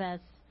all of us.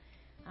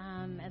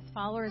 As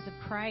followers of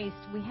Christ,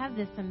 we have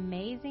this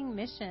amazing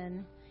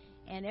mission.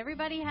 And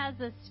everybody has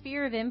a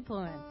sphere of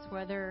influence,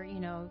 whether,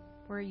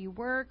 where you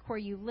work, where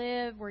you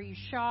live, where you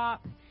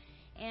shop,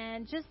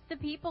 and just the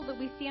people that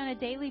we see on a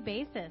daily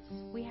basis.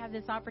 We have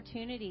this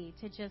opportunity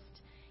to just,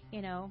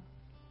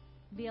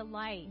 be a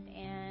light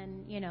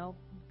and,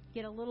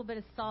 get a little bit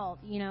of salt.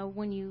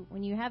 When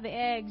you have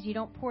eggs, you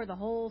don't pour the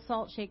whole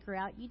salt shaker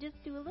out. You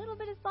just do a little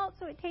bit of salt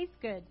so it tastes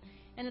good.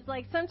 And it's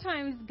like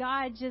sometimes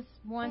God just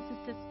wants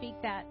us to speak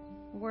that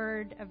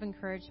word of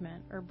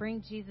encouragement or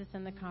bring Jesus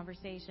in the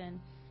conversation,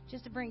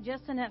 just to bring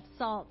just enough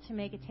salt to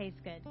make it taste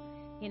good.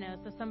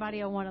 So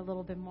somebody will want a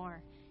little bit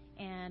more.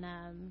 And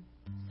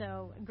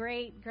so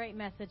great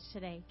message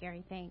today,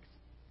 Gary. Thanks.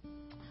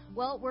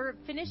 Well, we're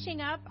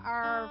finishing up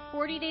our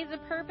 40 Days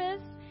of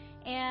Purpose.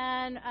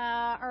 And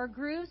our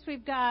groups,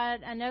 we've got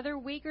another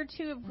week or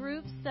two of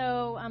groups.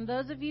 So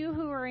those of you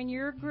who are in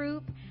your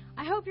group,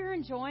 I hope you're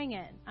enjoying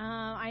it.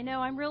 I know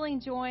I'm really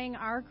enjoying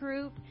our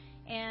group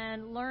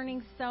and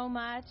learning so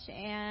much.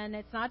 And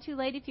it's not too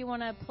late if you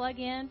want to plug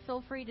in.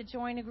 Feel free to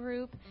join a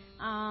group.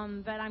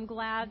 But I'm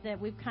glad that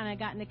we've kind of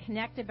gotten to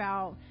connect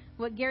about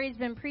what Gary's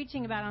been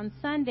preaching about on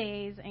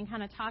Sundays and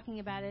kind of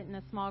talking about it in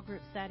a small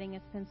group setting.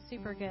 It's been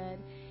super good.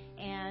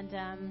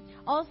 And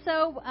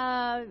also,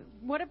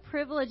 what a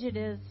privilege it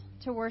is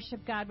to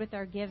worship God with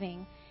our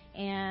giving.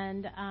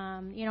 And,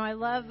 I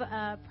love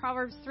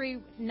Proverbs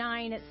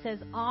 3:9. It says,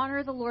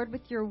 honor the Lord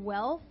with your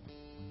wealth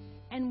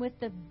and with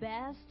the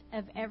best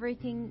of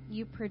everything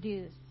you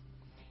produce.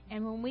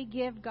 And when we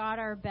give God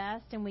our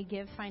best and we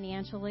give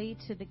financially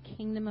to the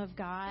kingdom of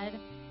God,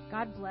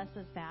 God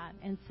blesses that.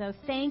 And so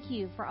thank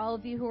you for all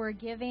of you who are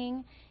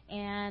giving.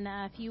 And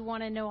if you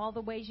want to know all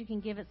the ways you can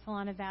give at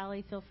Solana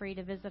Valley, feel free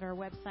to visit our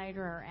website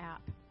or our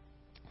app.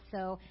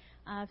 So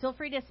feel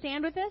free to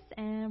stand with us,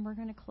 and we're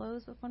going to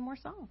close with one more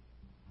song.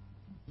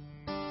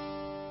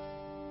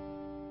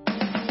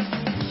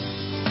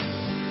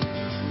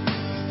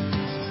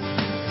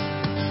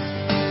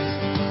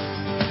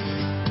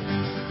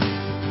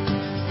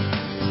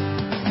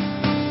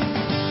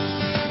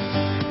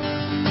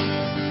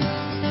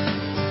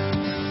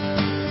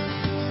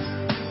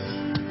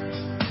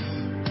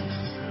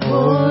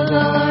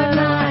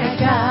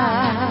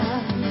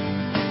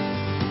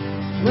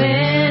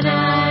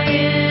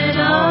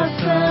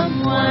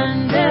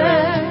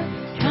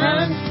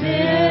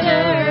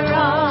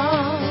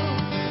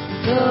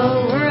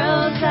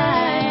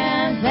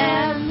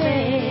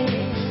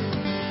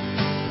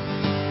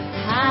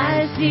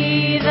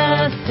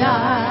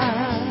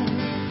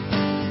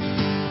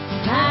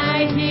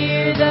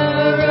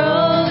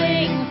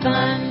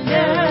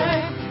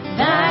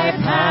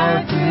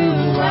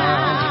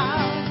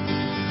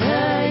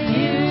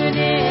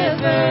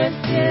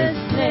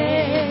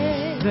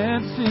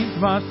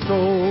 My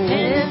soul,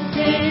 this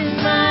is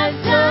my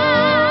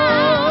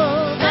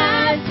soul,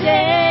 my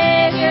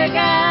Savior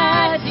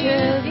God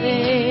to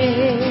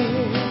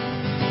thee.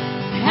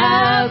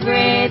 How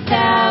great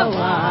thou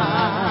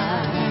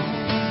art,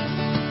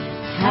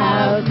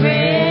 how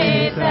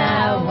great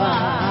thou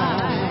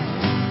art.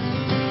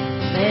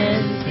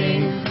 Then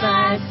sings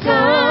my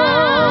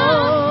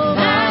soul,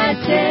 my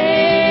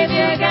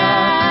Savior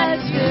God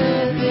to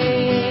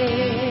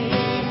thee.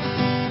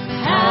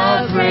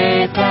 How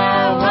great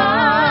thou art.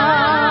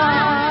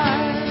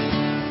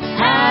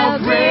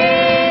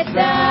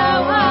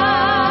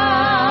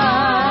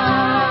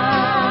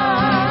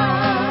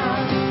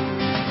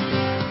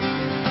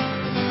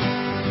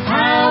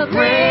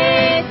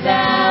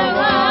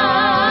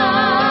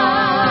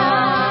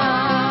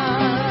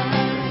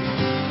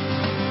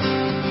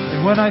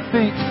 When I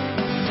think,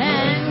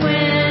 and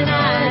when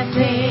I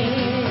think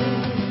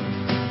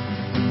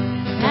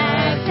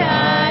that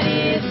God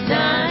is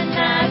Son,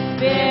 not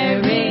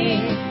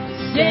sparing,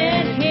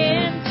 sent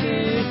Him to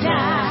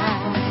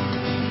die,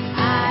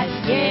 I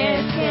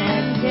scarce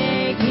can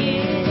take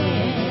it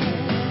in.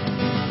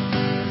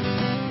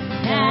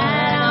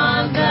 That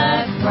on the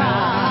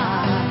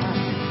cross,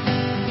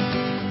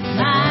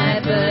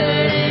 my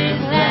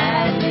burden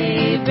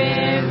gladly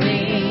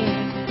bearing,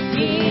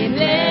 He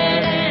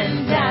bled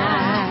and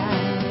died.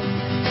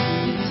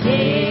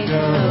 Take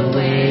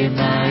away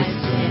my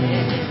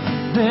sin.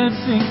 Then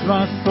sings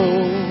my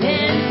soul.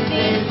 Then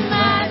sings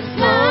my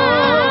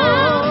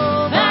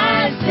soul,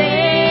 my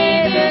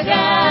Savior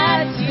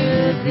God to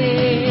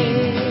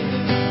thee.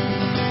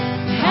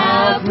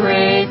 How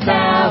great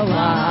thou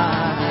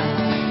art,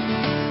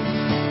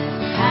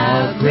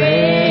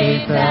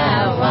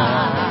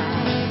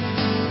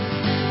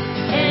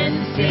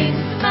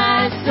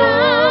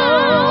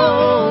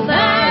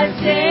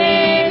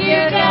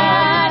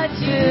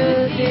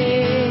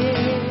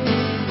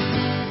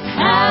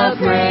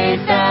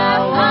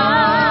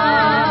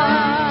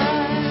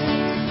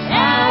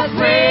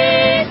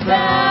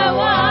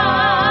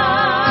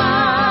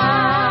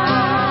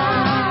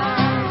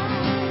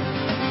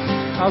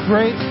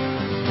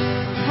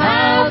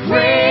 How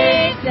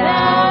great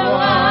thou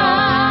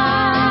art.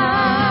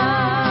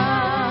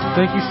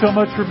 Thank you so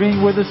much for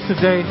being with us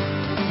today.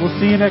 We'll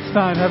see you next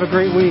time. Have a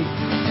great week.